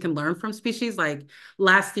much we can learn from species. Like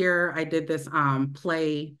last year I did this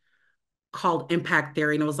play called Impact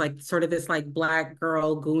Theory, and it was like sort of this like Black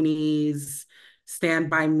girl Goonies,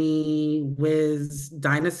 Stand By Me, Wiz,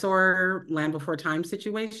 dinosaur Land Before Time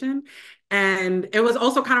situation. And it was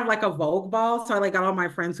also kind of like a Vogue ball. So I like got all my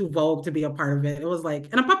friends who Vogue to be a part of it. It was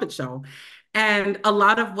like in a puppet show. And a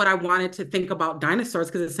lot of what I wanted to think about dinosaurs,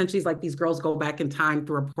 because essentially it's like these girls go back in time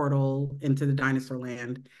through a portal into the dinosaur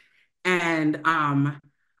land. And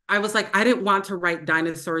I was like, I didn't want to write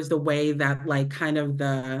dinosaurs the way that like kind of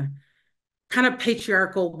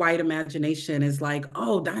patriarchal white imagination is like,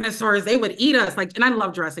 oh, dinosaurs, they would eat us. Like, and I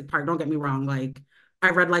love Jurassic Park, don't get me wrong. Like, I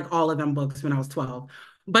read like all of them books when I was 12.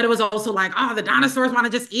 But it was also like, oh, the dinosaurs want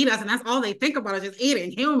to just eat us. And that's all they think about is just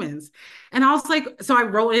eating humans. And I was like, so I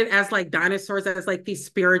wrote it as like dinosaurs, as like these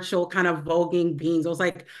spiritual kind of voguing beings. It was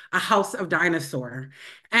like a house of dinosaur.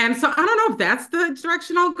 And so I don't know if that's the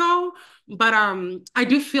direction I'll go, but I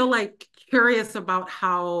do feel like curious about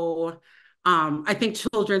how I think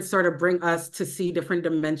children sort of bring us to see different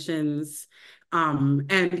dimensions. And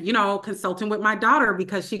consulting with my daughter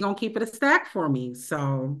because she gonna keep it a stack for me.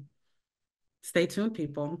 So stay tuned,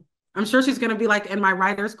 people. I'm sure she's gonna be like in my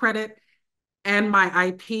writer's credit and my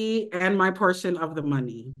IP and my portion of the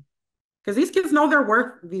money. Because these kids know their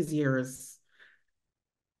worth these years.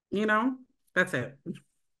 You know, that's it.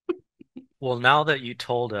 Well, now that you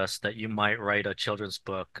told us that you might write a children's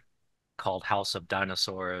book called House of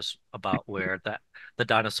Dinosaurs, about where the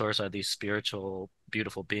dinosaurs are these spiritual,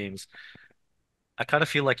 beautiful beings. I kind of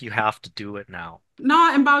feel like you have to do it now.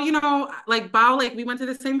 No, and Bao, like Bao, like we went to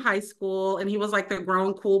the same high school, and he was like the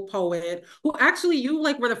grown, cool poet who actually you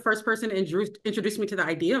like were the first person to introduce me to the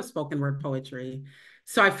idea of spoken word poetry.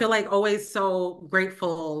 So I feel like always so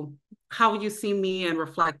grateful how you see me and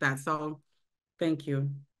reflect that. So thank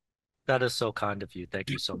you. That is so kind of you. Thank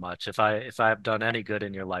you so much. If I have done any good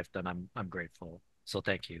in your life, then I'm grateful. So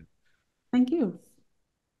thank you. Thank you.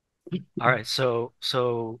 All right, so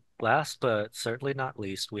last but certainly not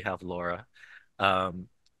least, we have Laura. Um,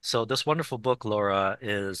 so this wonderful book, Laura,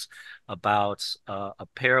 is about a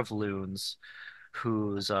pair of loons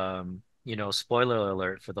whose spoiler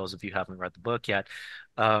alert for those of you who haven't read the book yet,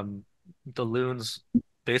 um, the loons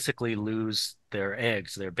basically lose their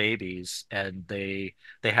eggs, their babies, and they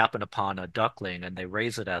happen upon a duckling and they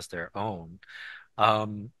raise it as their own.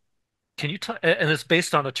 Um, can you talk, and it's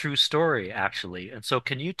based on a true story, actually. And so,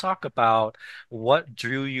 can you talk about what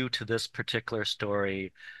drew you to this particular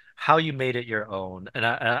story, how you made it your own? And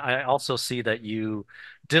I also see that you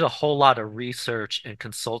did a whole lot of research and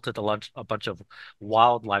consulted a bunch of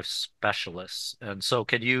wildlife specialists. And so,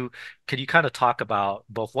 can you kind of talk about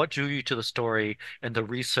both what drew you to the story and the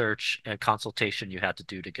research and consultation you had to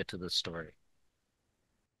do to get to this story?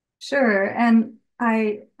 Sure. And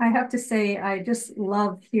I have to say, I just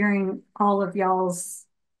love hearing all of y'all's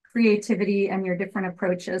creativity and your different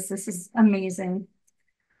approaches. This is amazing.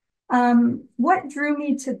 What drew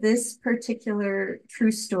me to this particular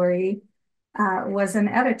true story was an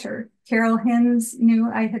editor. Carol Hins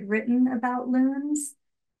knew I had written about loons,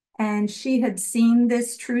 and she had seen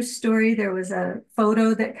this true story. There was a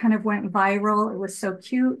photo that kind of went viral. It was so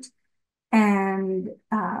cute. And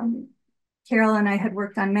Carol and I had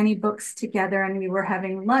worked on many books together, and we were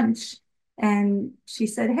having lunch. And she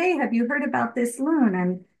said, "Hey, have you heard about this loon?"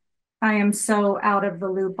 And I am so out of the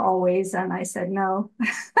loop always. And I said, "No,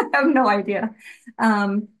 I have no idea."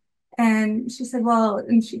 Um, and she said, "Well,"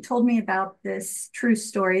 and she told me about this true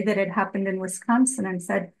story that had happened in Wisconsin and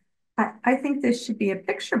said, I think this should be a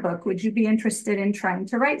picture book. Would you be interested in trying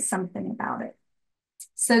to write something about it?"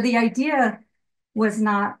 So the idea was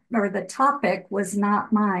not, or the topic was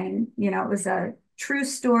not mine. It was a true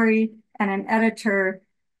story, and an editor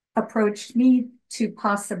approached me to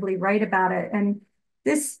possibly write about it. And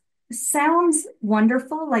this sounds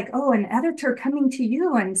wonderful, like, oh, an editor coming to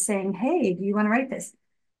you and saying, "Hey, do you want to write this?"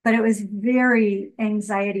 But it was very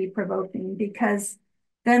anxiety provoking, because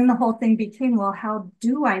then the whole thing became, well, how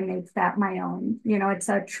do I make that my own? It's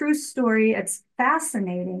a true story. It's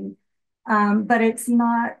fascinating, but it's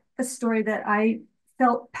not a story that I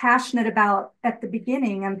felt passionate about at the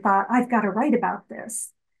beginning and thought, I've got to write about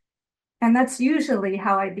this. And that's usually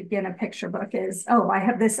how I begin a picture book is, oh, I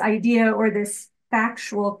have this idea or this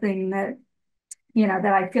factual thing that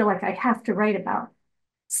I feel like I have to write about.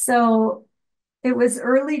 So it was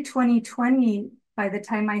early 2020 by the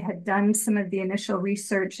time I had done some of the initial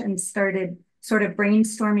research and started sort of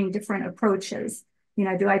brainstorming different approaches.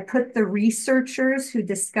 Do I put the researchers who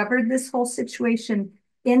discovered this whole situation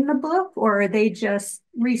in the book, or are they just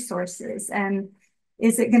resources? And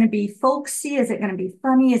is it going to be folksy? Is it going to be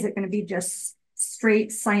funny? Is it going to be just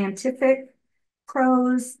straight scientific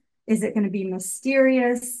prose? Is it going to be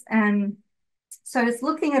mysterious? And so I was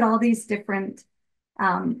looking at all these different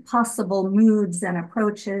possible moods and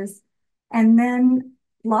approaches. And then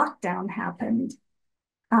lockdown happened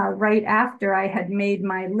right after I had made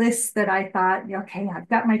my list that I thought, okay, I've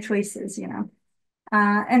got my choices.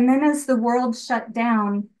 And then as the world shut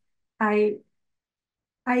down, I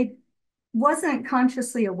wasn't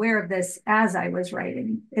consciously aware of this as I was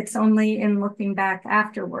writing. It's only in looking back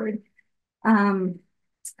afterward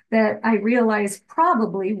that I realized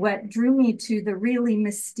probably what drew me to the really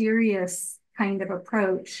mysterious kind of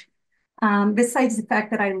approach. Besides the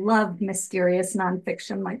fact that I love mysterious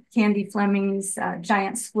nonfiction, like Candy Fleming's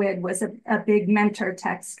Giant Squid was a big mentor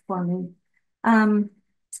text for me.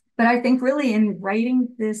 But I think really in writing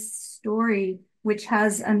this story, which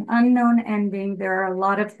has an unknown ending, there are a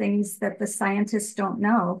lot of things that the scientists don't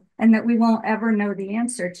know and that we won't ever know the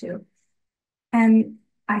answer to. And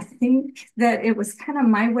I think that it was kind of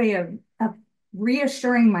my way of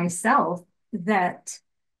reassuring myself that,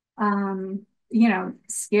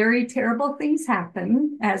 scary, terrible things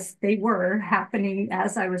happen, as they were happening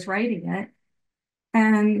as I was writing it.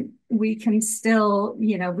 And we can still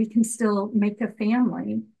make a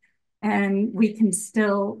family, and we can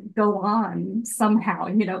still go on somehow,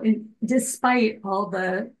 despite all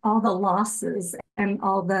the losses and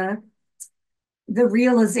all the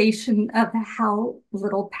realization of how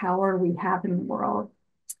little power we have in the world.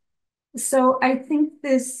 So I think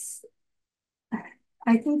that's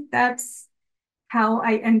how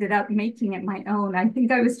I ended up making it my own. I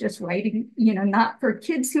think I was just writing, not for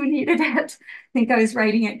kids who needed it. I think I was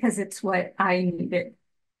writing it because it's what I needed.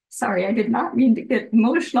 Sorry, I did not mean to get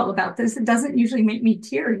emotional about this. It doesn't usually make me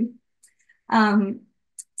teary. Um,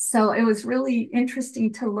 so it was really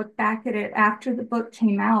interesting to look back at it after the book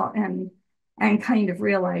came out and kind of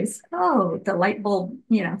realize, oh, the light bulb,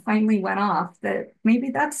 finally went off, that maybe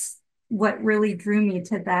that's what really drew me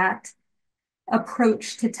to that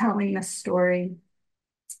approach to telling the story.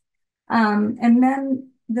 And then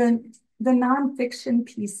the nonfiction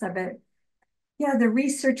piece of it. Yeah, the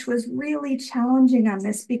research was really challenging on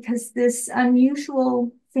this because this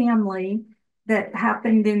unusual family that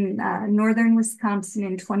happened in northern Wisconsin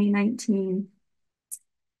in 2019.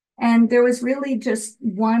 And there was really just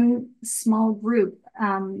one small group,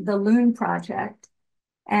 the Loon Project,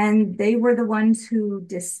 and they were the ones who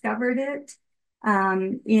discovered it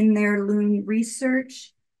in their loon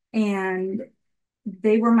research. And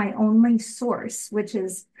they were my only source, which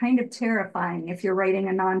is kind of terrifying if you're writing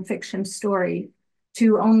a nonfiction story,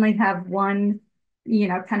 to only have one,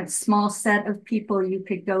 kind of small set of people you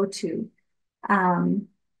could go to. Um,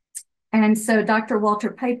 and so Dr.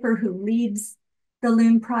 Walter Piper, who leads the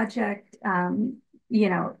Loon Project,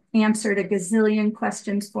 answered a gazillion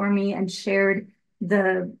questions for me and shared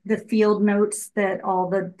the field notes that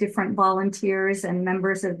all the different volunteers and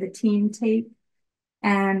members of the team take.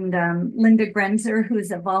 And Linda Grenzer,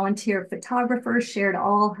 who's a volunteer photographer, shared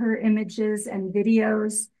all her images and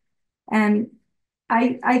videos. And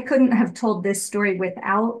I couldn't have told this story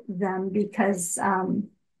without them, because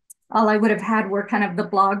all I would have had were kind of the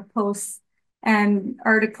blog posts and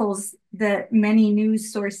articles that many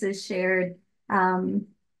news sources shared,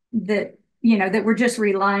 that that were just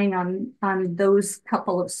relying on those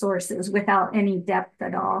couple of sources without any depth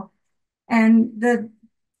at all. And the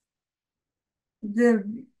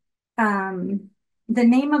um, the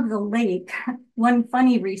name of the lake, one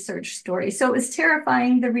funny research story. So it was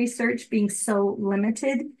terrifying, the research being so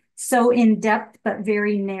limited, so in depth, but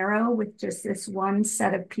very narrow with just this one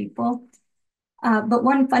set of people. But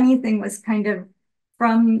one funny thing was kind of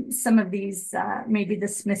from some of these, maybe the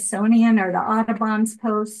Smithsonian or the Audubon's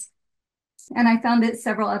posts, and I found it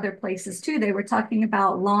several other places too. They were talking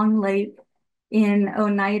about Long Lake in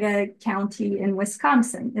Oneida County in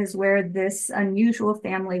Wisconsin is where this unusual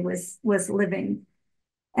family was living.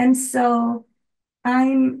 And so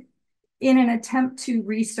I'm in an attempt to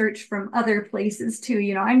research from other places too.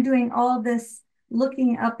 I'm doing all this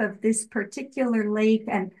looking up of this particular lake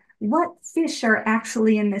and what fish are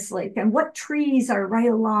actually in this lake and what trees are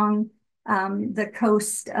right along the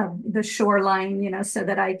coast of the shoreline, so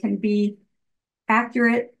that I can be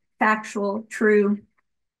accurate, factual, true.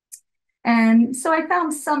 And so I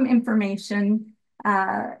found some information.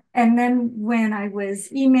 And then when I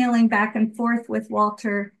was emailing back and forth with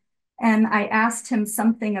Walter, and I asked him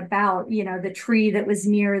something about, the tree that was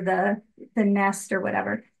near the nest or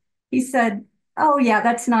whatever, he said, "Oh yeah,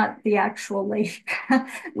 that's not the actual lake.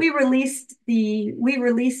 We released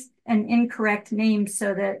an incorrect name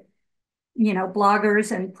so that,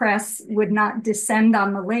 bloggers and press would not descend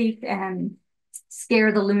on the lake and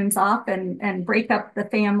scare the loons off and break up the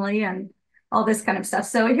family and all this kind of stuff."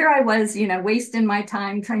 So here I was, wasting my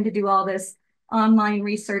time trying to do all this online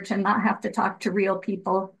research and not have to talk to real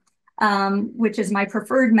people, which is my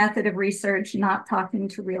preferred method of research, not talking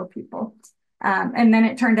to real people. And then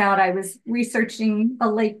it turned out I was researching a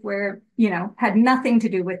lake where, had nothing to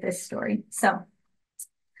do with this story. So,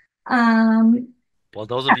 Well,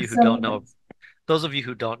 those of you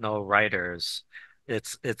who don't know writers,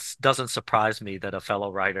 it's doesn't surprise me that a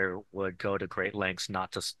fellow writer would go to great lengths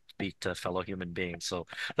not to speak to fellow human beings. So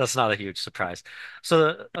that's not a huge surprise.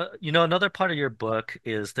 So, another part of your book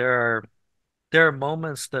is there are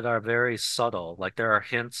moments that are very subtle, like there are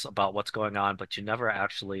hints about what's going on, but you never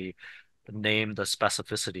actually name the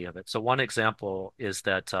specificity of it. So one example is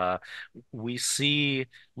that we see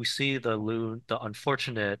the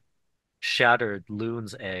unfortunate shattered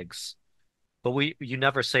loon's eggs, but you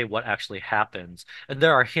never say what actually happens. And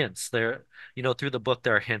there are hints there, through the book,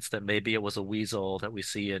 there are hints that maybe it was a weasel that we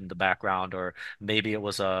see in the background, or maybe it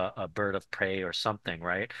was a bird of prey or something,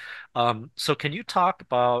 right? So can you talk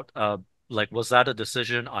about like, was that a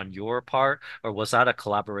decision on your part, or was that a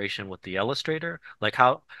collaboration with the illustrator? Like,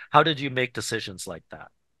 how did you make decisions like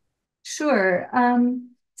that? sure.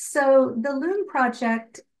 So the Loon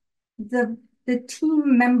Project, the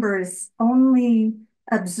team members only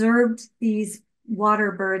observed these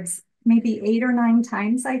water birds maybe 8 or 9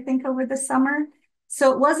 times, I think, over the summer.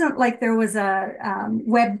 So it wasn't like there was a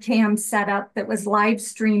webcam setup that was live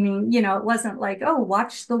streaming. It wasn't like, oh,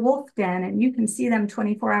 watch the wolf den and you can see them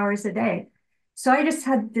 24 hours a day. So I just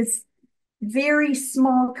had this very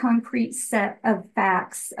small, concrete set of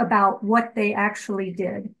facts about what they actually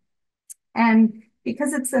did. And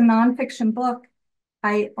because it's a nonfiction book,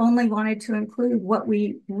 I only wanted to include what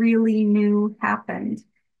we really knew happened.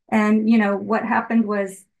 And, what happened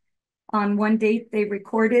was on one date, they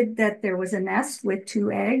recorded that there was a nest with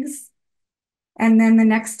 2 eggs. And then the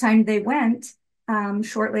next time they went,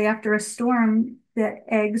 shortly after a storm, the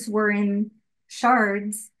eggs were in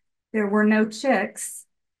shards. There were no chicks.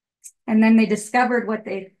 And then they discovered what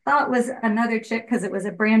they thought was another chick because it was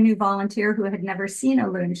a brand new volunteer who had never seen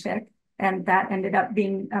a loon chick. And that ended up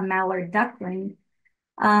being a mallard duckling.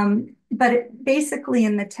 But basically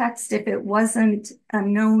in the text, if it wasn't a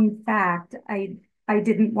known fact, I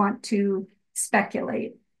didn't want to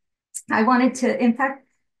speculate. I wanted to, in fact,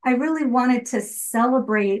 I really wanted to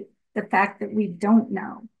celebrate the fact that we don't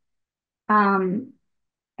know. And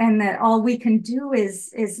that all we can do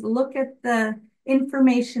is look at the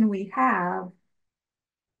information we have,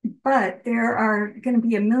 but there are going to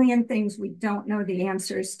be a million things we don't know the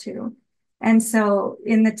answers to. And so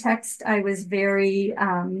in the text, I was very,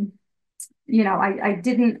 I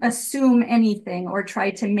didn't assume anything or try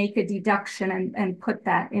to make a deduction and put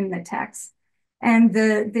that in the text. And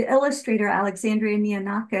the illustrator, Alexandria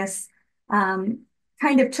Mianakis,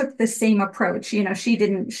 kind of took the same approach. She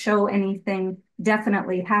didn't show anything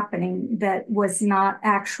definitely happening that was not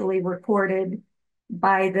actually recorded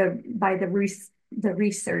by the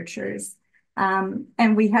researchers.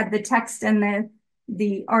 And we had the text and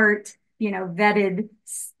the art, vetted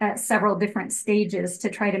at several different stages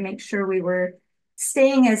to try to make sure we were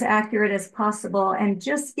staying as accurate as possible and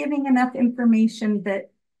just giving enough information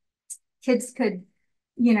that kids could,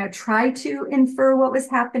 try to infer what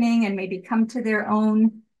was happening and maybe come to their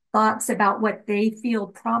own thoughts about what they feel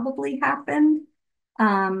probably happened.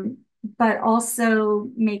 But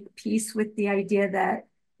also make peace with the idea that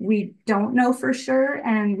we don't know for sure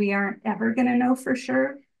and we aren't ever going to know for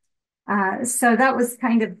sure. So that was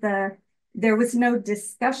kind of there was no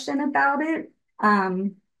discussion about it.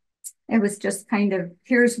 It was just kind of,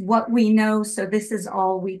 here's what we know. So this is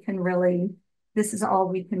all we can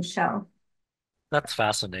show. That's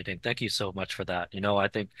fascinating. Thank you so much for that.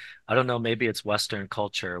 I don't know, maybe it's Western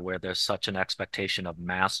culture where there's such an expectation of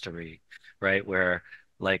mastery, right? Where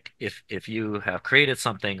like if you have created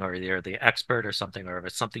something or you're the expert or something, or if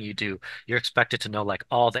it's something you do, you're expected to know like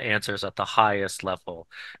all the answers at the highest level.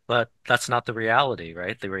 But that's not the reality,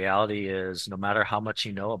 right? The reality is no matter how much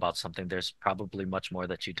you know about something, there's probably much more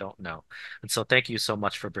that you don't know. And so thank you so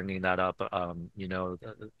much for bringing that up,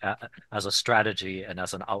 as a strategy and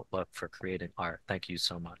as an outlook for creating art. Thank you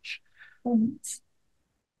so much.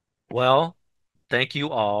 Well, thank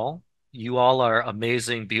you all. You all are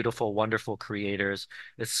amazing, beautiful, wonderful creators.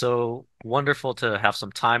 It's so wonderful to have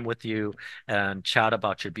some time with you and chat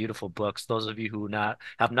about your beautiful books. Those of you who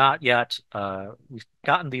have not yet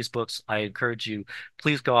gotten these books, I encourage you,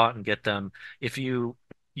 please go out and get them. If you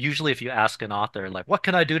ask an author, like, what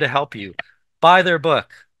can I do to help you? Buy their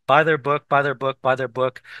book, buy their book, buy their book, buy their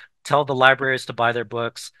book. Tell the libraries to buy their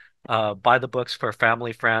books. Buy the books for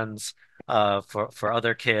family, friends, for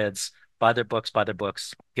other kids. Buy their books, buy their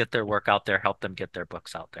books, get their work out there, help them get their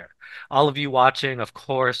books out there. All of you watching, of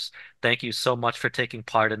course, thank you so much for taking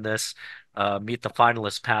part in this. Meet the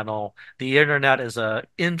finalist panel. The internet is an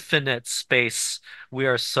infinite space. We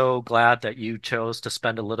are so glad that you chose to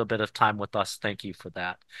spend a little bit of time with us. Thank you for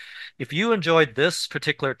that. If you enjoyed this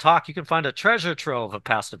particular talk, you can find a treasure trove of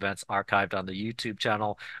past events archived on the YouTube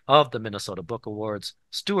channel of the Minnesota Book Awards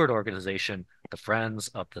steward organization, the Friends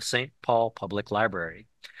of the St. Paul Public Library.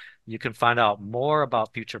 You can find out more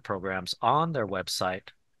about future programs on their website,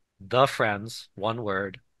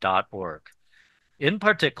 thefriends.org. In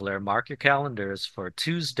particular, mark your calendars for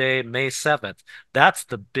Tuesday, May 7th. That's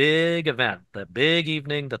the big event, the big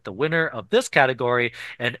evening that the winner of this category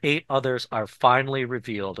and 8 others are finally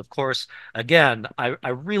revealed. Of course, again, I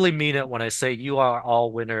really mean it when I say you are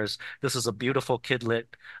all winners. This is a beautiful kidlit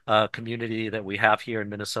community that we have here in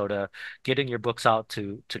Minnesota. Getting your books out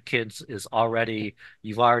to kids you've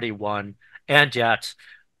already won. And yet,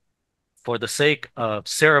 for the sake of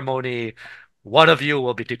ceremony, one of you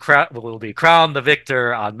will be crowned the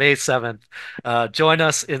victor on May 7th. Join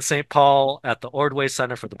us in St. Paul at the Ordway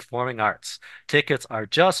Center for the Performing Arts. Tickets are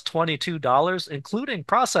just $22, including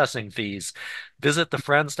processing fees. Visit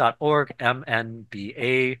thefriends.org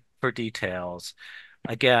MNBA for details.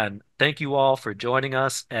 Again, thank you all for joining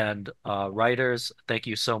us, and writers, thank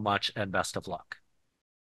you so much and best of luck.